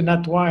come back to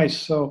Not Wise,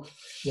 so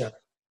yeah.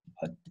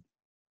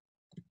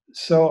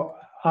 So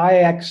I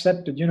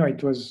accepted. You know,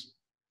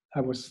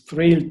 I was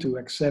thrilled to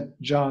accept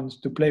John's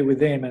to play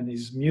with him and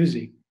his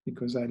music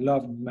because I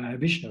loved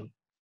Mahavishnu.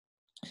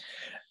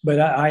 But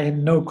I had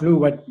no clue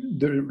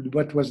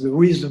what was the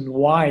reason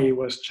why he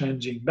was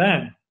changing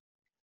band.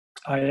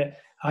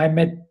 I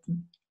met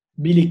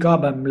Billy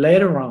Cobham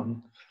later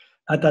on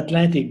at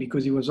Atlantic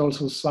because he was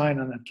also signed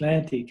on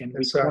Atlantic, and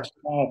we crossed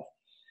paths.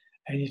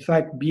 And in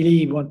fact,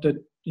 Billy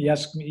wanted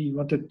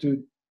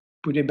to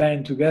put a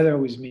band together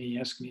with me. He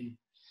asked me,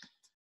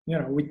 you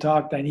know, we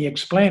talked and he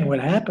explained what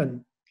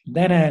happened.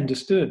 Then I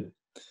understood.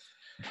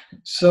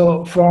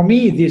 So for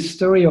me, this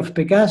story of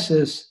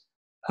Pegasus,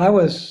 I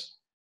was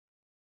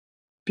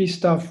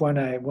pissed off when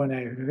I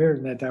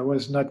heard that I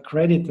was not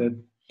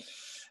credited,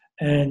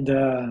 and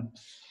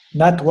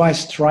Not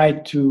Wise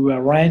tried to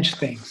arrange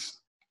things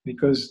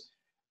because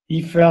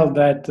he felt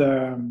that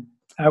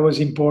I was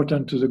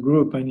important to the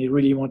group, and he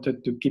really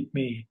wanted to keep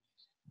me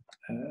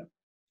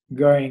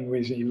going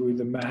with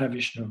the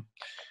Mahavishnu.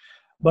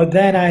 But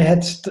then I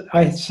had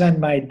sent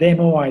my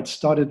demo. I had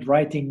started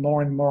writing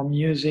more and more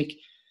music,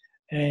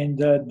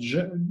 and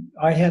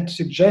I had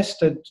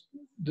suggested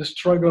The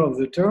Struggle of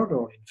the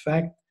Turtle. In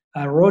fact,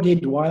 I wrote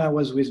it while I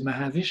was with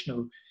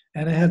Mahavishnu,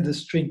 and I had the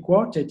string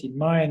quartet in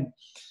mind.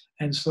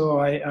 And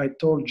so I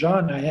told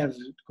John I have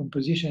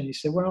composition. He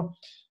said, "Well,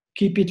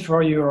 keep it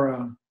for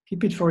your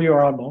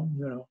album."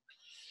 You know,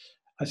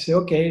 I said,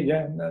 "Okay,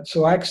 yeah."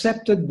 So I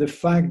accepted the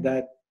fact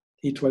that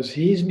it was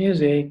his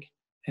music,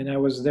 and I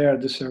was there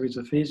at the service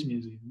of his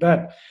music.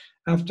 But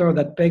after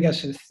that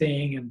Pegasus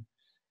thing,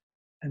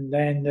 and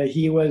then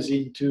he was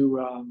into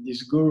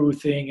this guru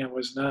thing, I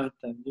was not,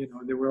 and you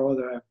know there were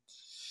other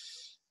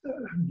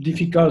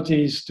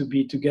difficulties to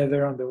be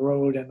together on the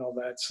road and all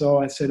that. So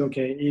I said,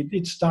 okay,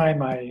 it's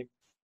time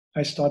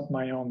I start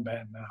my own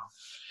band now,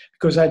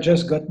 because I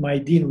just got my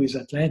deal with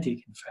Atlantic,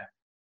 in fact.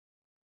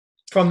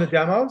 From the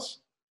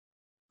demos?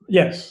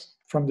 Yes,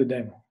 from the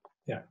demo.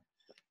 Yeah.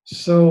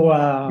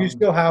 So you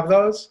still have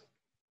those?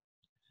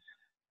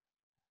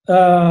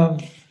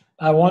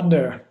 I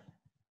wonder.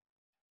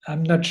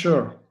 I'm not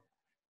sure.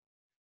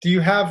 Do you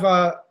have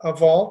a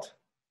vault?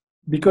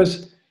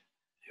 Because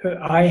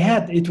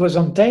it was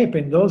on tape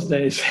in those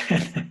days.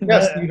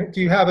 Yes. Do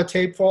you have a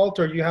tape vault,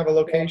 or you have a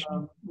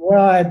location?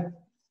 Well,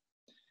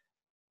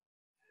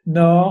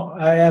 No,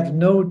 I have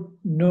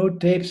no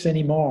tapes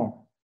anymore.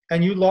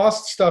 And you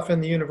lost stuff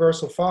in the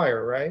Universal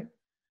Fire, right?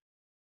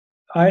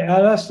 I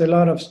lost a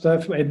lot of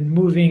stuff and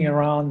moving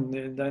around,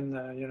 and then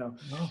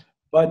Oh.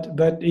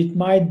 but it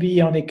might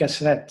be on a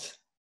cassette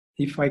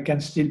if I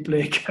can still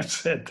play a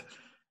cassette.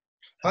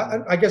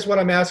 I guess what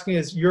I'm asking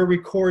is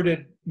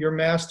your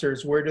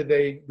masters, where do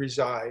they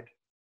reside?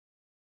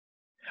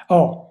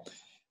 Oh,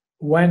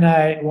 when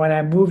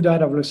I moved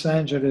out of Los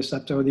Angeles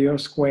after the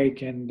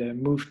earthquake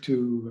and moved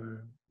to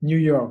New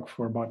York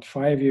for about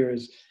 5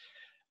 years,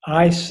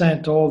 I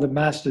sent all the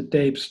master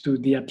tapes to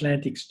the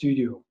Atlantic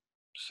studio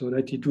so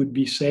that it would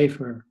be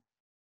safer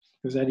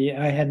because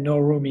I had no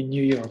room in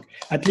New York.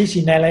 At least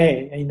in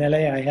LA. In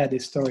LA, I had a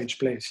storage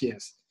place,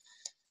 yes.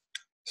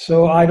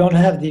 So I don't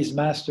have these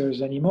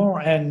masters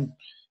anymore. And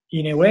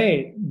in a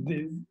way,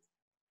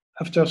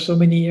 after so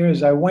many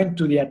years, I went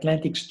to the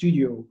Atlantic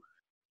studio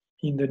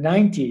in the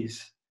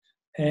 90s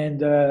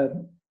and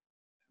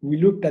we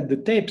looked at the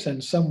tapes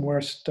and some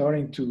were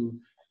starting to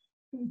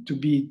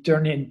be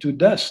turned into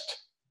dust.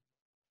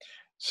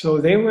 So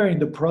they were in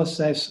the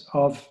process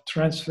of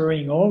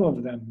transferring all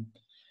of them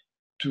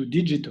to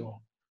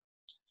digital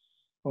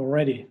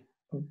already.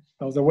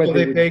 Otherwise, So they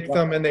they would baked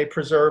them and they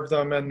preserved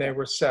them and they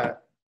were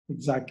set.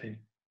 exactly.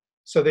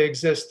 So they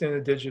exist in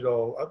a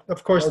digital.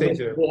 Of course Well, they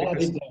do. they have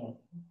Because it there.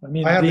 I I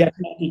mean, have the the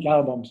Atlantic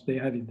albums, they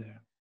have it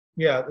there.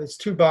 yeah, it's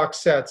 2 box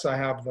sets. I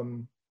have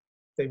them.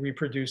 They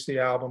reproduce the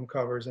album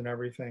covers and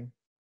everything.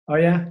 Oh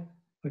yeah,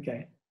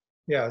 okay.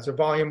 Yeah, it's a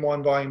volume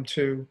 1, volume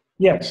 2.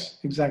 Yes,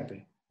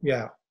 exactly.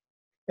 Yeah,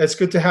 it's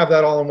good to have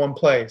that all in one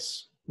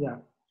place Yeah,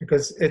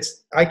 because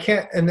I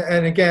can't and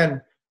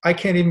again I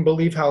can't even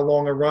believe how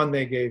long a run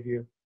they gave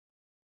you.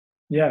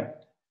 yeah,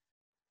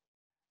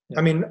 I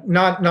yeah. mean,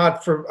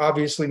 not for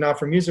obviously not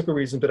for musical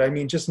reasons, but I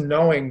mean just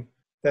knowing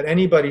that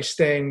anybody's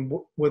staying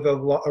with a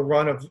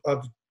run of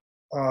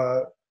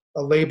uh,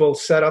 a label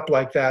set up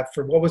like that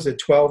for what was it,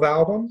 12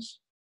 albums?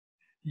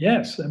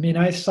 Yes, I mean,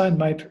 I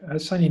signed in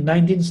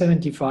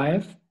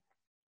 1975.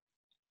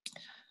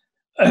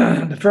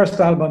 The first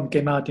album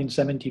came out in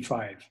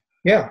 75.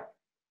 Yeah,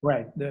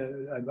 Right.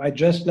 I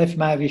just left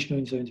Mahavishnu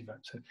in 75.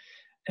 So,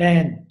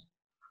 and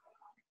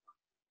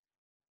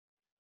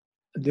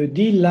the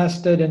deal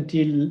lasted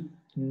until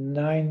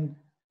 10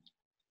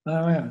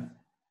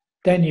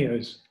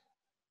 years.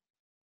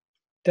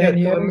 yeah, 10 till the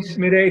years.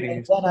 mid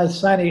And 80s. then I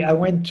signed it. I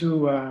went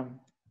to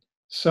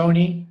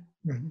Sony,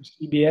 Mhm.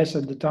 CBS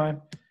at the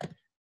time,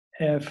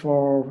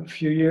 for a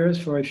few years,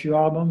 for a few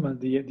albums,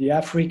 the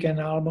African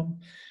album.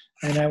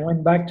 And I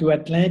went back to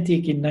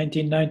Atlantic in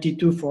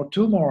 1992 for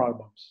 2 more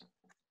albums.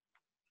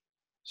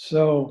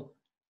 So,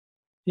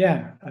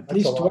 yeah, at That's a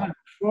least lot. 12,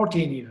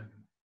 14 even.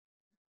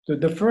 So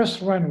the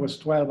first one was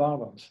 12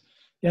 albums.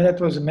 Yeah, that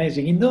was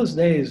amazing. In those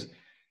days,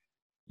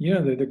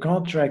 the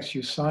contracts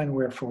you signed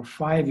were for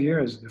 5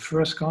 years, the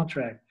first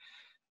contract.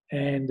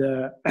 And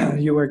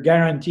you were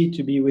guaranteed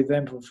to be with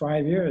them for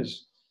 5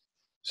 years.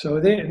 So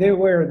they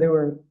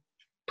were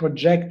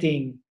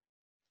projecting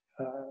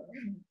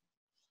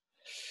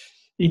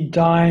in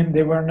time.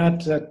 They were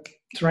not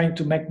trying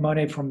to make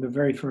money from the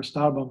very first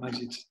album as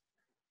it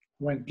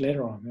went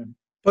later on.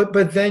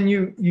 But then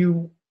you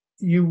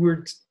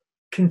were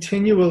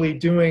continually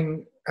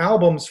doing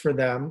albums for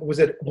them. Was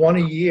it one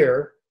a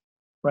year,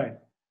 Right.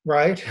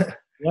 right?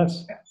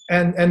 Yes.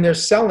 And they're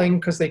selling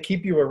because they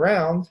keep you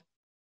around.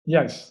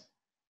 Yes.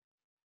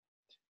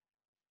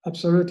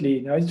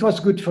 Absolutely. Now, it was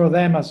good for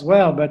them as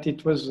well, but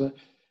it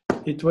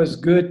was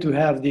good to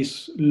have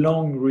this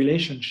long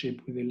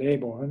relationship with the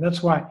label, and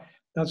that's why.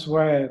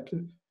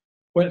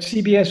 Well,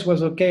 CBS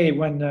was okay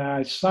when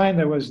I signed.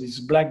 There was this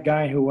black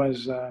guy who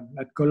was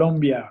at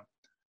Columbia,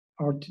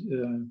 art,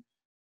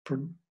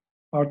 pro,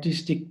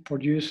 artistic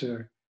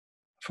producer.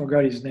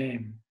 Forgot his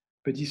name,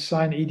 but he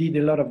signed. He did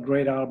a lot of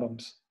great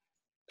albums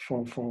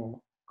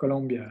for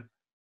Columbia,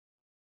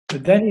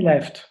 but then he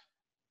left,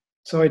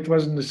 so it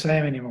wasn't the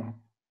same anymore.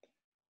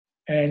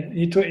 And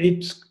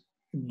it's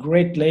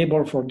great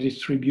label for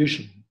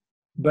distribution,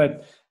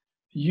 but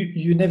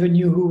you never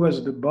knew who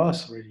was the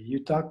boss really.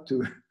 You talked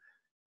to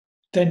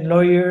 10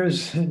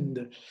 lawyers,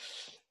 and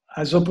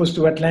as opposed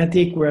to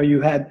Atlantic where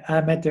you had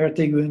Ahmet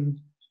Ertegun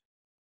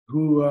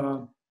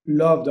who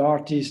loved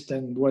artists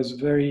and was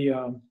very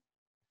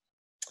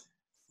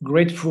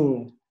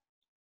grateful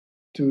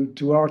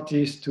to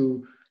artists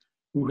who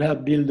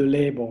helped build the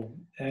label.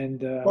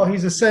 And Well,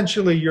 he's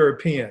essentially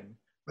European.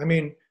 I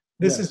mean,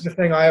 this is yes, the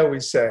thing I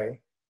always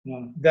say,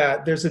 yeah,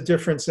 that there's a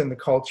difference in the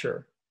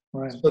culture.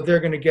 right, So they're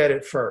going to get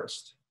it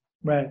first.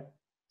 right.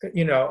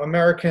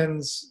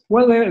 Americans,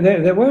 Well,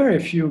 there were a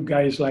few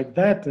guys like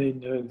that in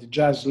the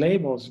jazz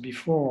labels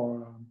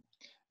before,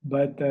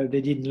 but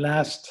they didn't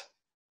last.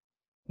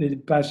 They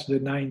didn't pass the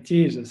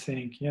 90s, I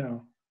think.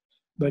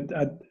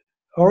 But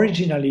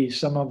originally,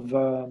 some of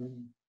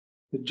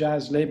the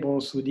jazz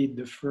labels who did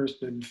the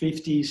first in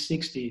 50s,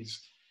 60s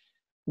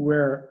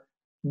were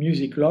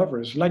music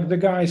lovers, like the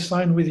guy I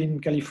signed with in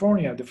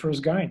California, the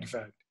first guy, in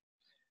fact.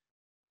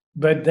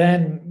 But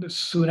then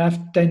soon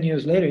after, 10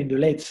 years later, in the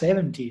late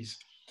 70s,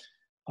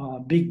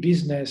 big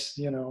business,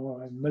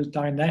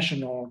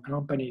 multinational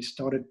companies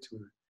started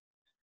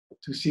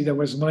to see there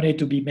was money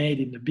to be made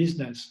in the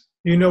business.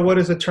 You know what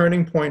is a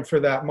turning point for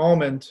that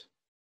moment?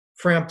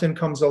 Frampton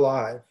Comes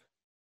Alive.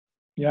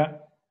 Yeah.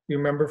 You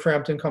remember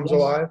Frampton Comes Yes.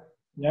 Alive?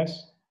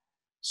 Yes.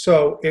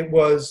 So it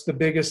was the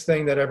biggest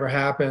thing that ever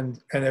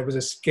happened, and it was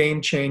a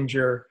game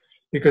changer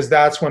because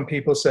that's when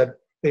people said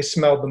they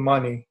smelled the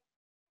money.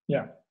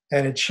 Yeah.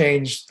 And it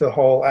changed the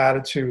whole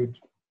attitude.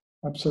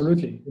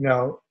 Absolutely.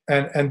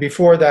 And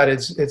before that,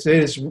 it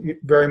is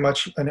very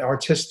much an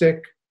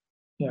artistic,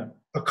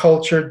 a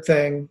cultured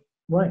thing.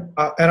 Right.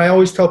 And I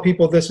always tell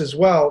people this as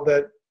well,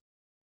 that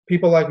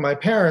people like my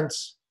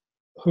parents,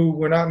 who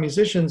were not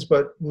musicians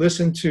but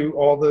listened to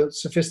all the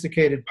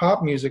sophisticated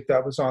pop music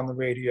that was on the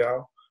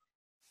radio.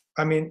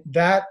 I mean,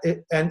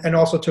 and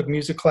also took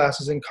music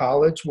classes in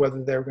college,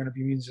 whether they were going to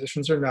be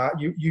musicians or not.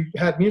 You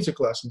had music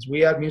lessons. We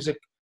had music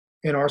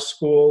in our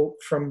school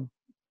from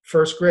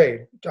first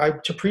grade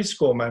to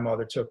preschool. My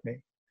mother took me.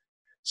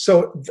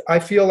 So I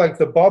feel like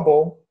the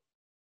bubble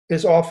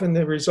is often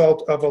the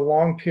result of a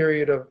long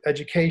period of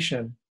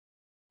education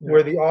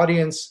where the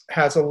audience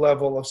has a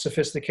level of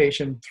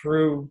sophistication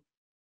through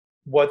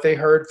what they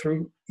heard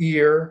through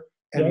ear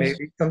and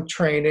maybe some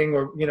training,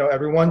 or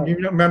everyone,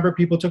 remember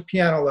people took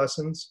piano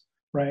lessons,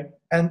 right?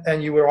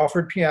 And you were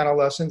offered piano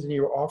lessons and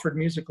you were offered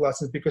music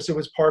lessons because it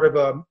was part of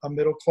a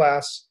middle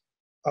class,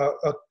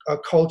 a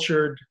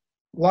cultured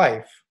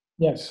life.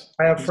 Yes.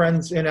 I have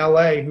friends in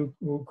LA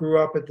who grew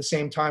up at the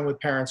same time with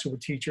parents who were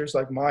teachers,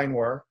 like mine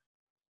were,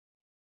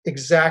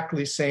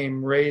 exactly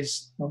same,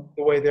 raised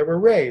the way they were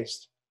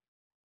raised.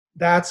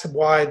 That's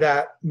why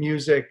that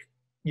music,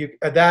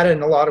 that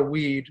and a lot of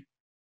weed,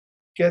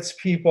 gets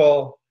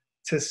people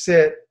to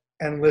sit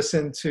and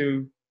listen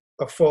to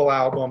a full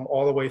album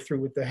all the way through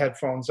with the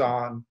headphones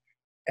on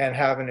and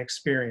have an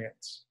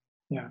experience.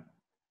 Yeah.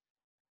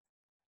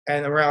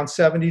 And around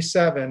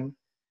 77,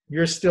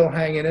 you're still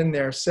hanging in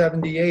there.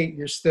 78,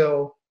 you're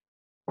still,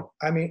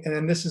 and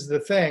then this is the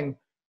thing.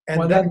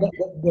 And then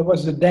there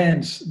was the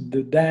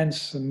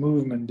dance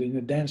movement,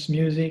 the dance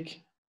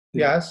music.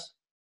 Yes.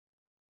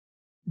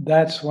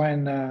 That's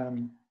when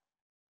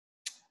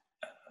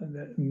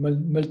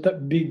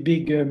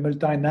big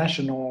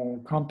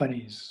multinational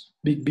companies,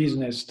 big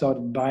business,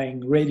 started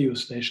buying radio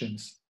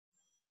stations,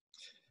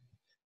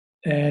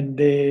 and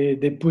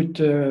they put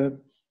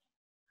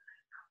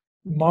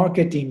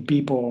marketing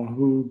people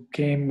who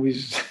came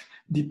with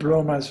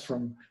diplomas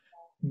from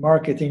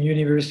marketing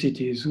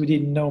universities who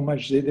didn't know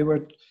much. They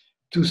were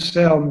to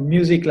sell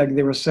music like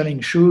they were selling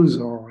shoes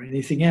or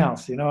anything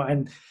else,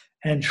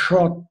 and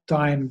short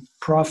time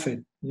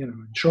profit,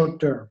 short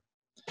term.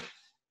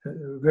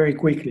 Very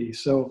quickly.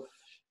 So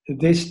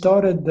they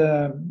started.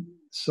 They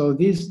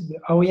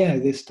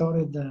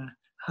started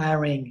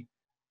hiring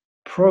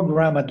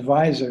program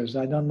advisors.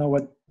 I don't know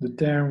what the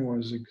term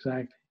was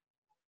exactly.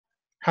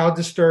 How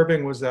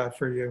disturbing was that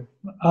for you?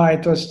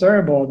 It was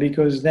terrible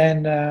because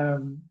then,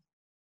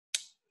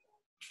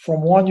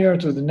 from one year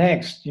to the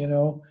next,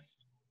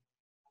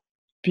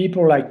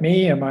 people like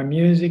me and my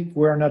music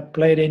were not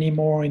played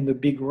anymore in the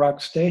big rock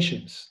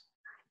stations.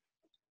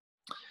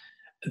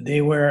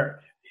 They were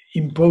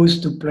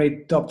imposed to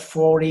play top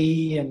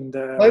 40 and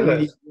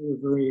really,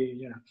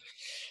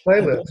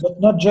 playlists. But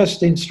not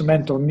just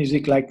instrumental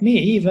music like me,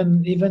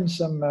 even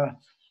some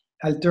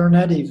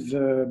alternative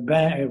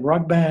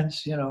rock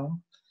bands,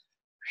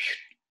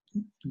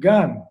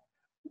 gone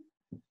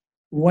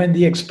when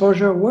the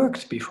exposure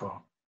worked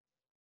before.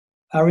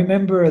 I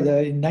remember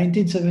in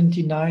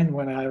 1979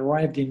 when I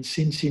arrived in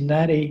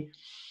Cincinnati,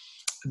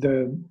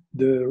 the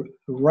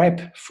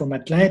rep from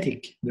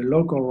Atlantic, the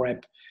local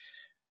rep,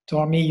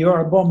 told me, your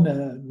album,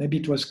 maybe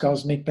it was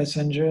Cosmic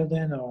Passenger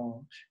then,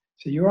 so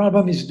your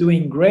album is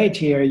doing great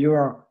here.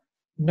 You're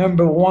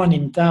 #1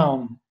 in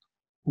town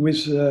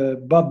with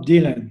Bob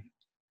Dylan.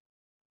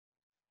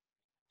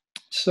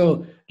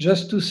 So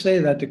just to say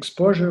that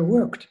exposure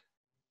worked,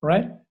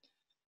 right?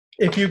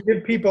 If you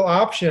give people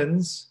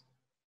options,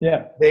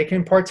 they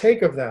can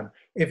partake of them.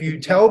 If you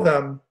tell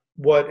them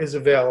what is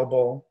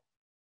available,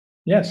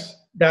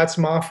 that's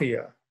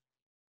mafia.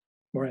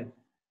 Right.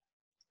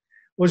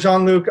 Well,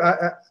 Jean-Luc,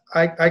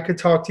 I could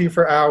talk to you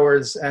for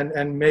hours,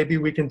 and maybe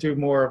we can do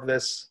more of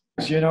this.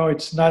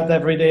 It's not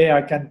every day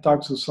I can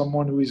talk to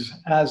someone who is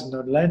as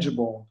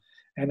knowledgeable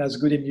and as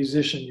good a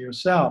musician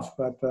yourself,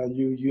 but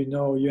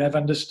you have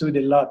understood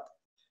a lot,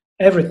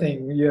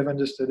 everything you have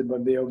understood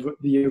about the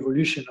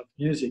evolution of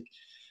music,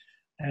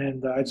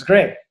 and it's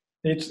great.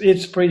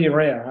 It's pretty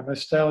rare, I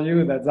must tell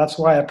you. That's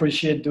why I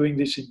appreciate doing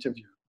this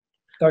interview.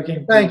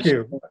 Thank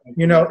you.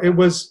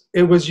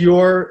 It was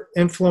your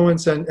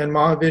influence and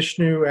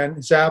Mahavishnu and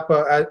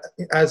Zappa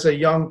as a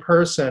young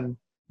person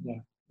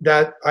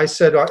that I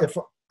said,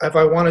 if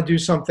I want to do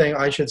something,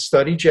 I should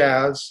study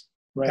jazz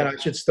and I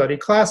should study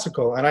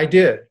classical, and I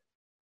did.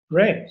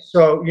 Great.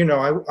 So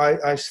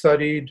I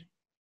studied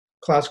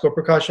classical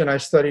percussion. I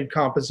studied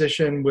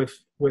composition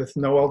with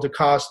Noel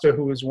DaCosta,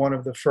 who was one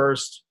of the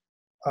first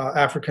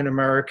African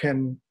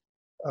American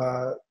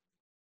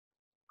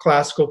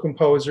classical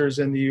composers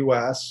in the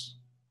U.S.,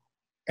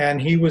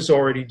 and he was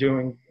already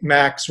doing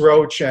Max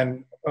Roach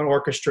and an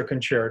orchestra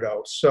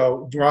concerto.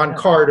 So Ron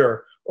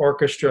Carter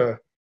orchestra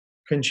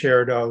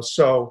concerto.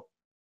 So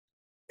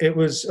it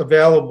was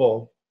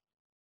available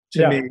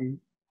to me.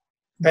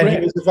 And he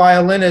was a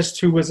violinist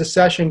who was a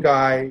session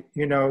guy,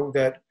 you know,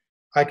 that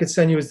I could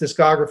send you his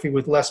discography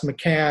with Les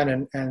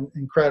McCann and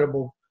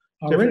incredible.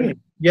 Oh, really?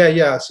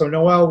 Yeah. So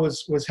Noel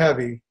was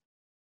heavy.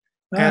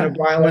 And a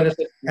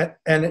violinist.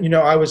 And, you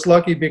know, I was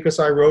lucky because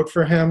I wrote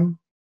for him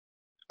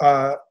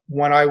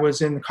when I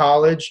was in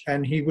college,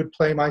 and he would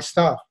play my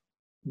stuff.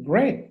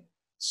 Great.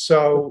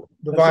 So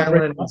the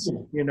violin,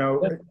 you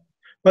know,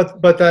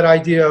 but that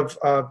idea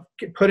of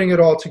putting it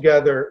all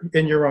together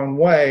in your own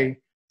way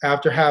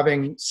after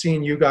having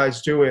seen you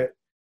guys do it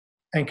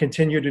and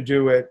continue to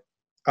do it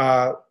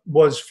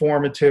was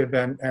formative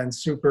and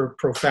super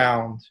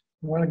profound.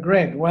 Well,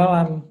 great. Well,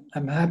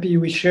 I'm happy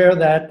we share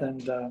that,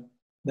 and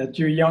that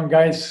you young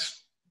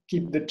guys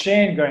keep the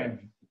chain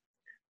going.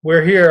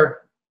 We're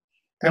here,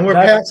 and we're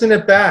passing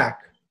it back.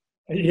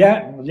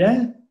 Yeah.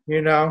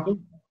 You know,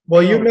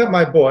 well, you met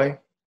my boy.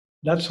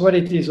 That's what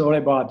it is all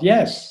about.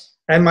 Yes.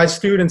 And my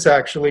students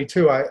actually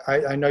too.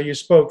 I know you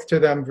spoke to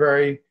them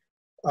very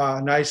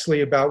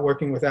nicely about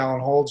working with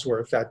Alan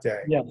Holdsworth that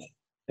day. Yes.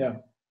 Yeah.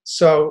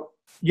 So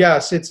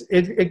yes,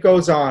 it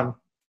goes on.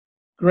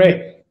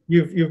 Great.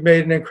 You've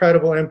made an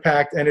incredible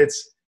impact, and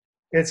it's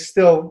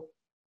still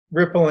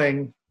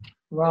rippling.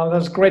 Well,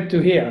 that's great to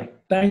hear.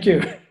 Thank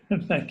you.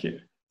 Thank you.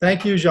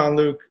 Thank you,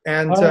 Jean-Luc.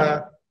 And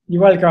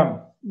you're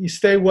welcome. You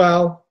stay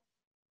well.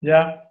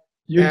 Yeah,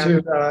 you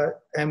too.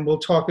 And we'll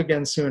talk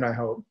again soon, I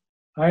hope.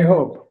 I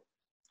hope.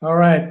 All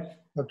right.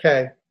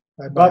 Okay.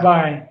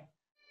 Bye-bye.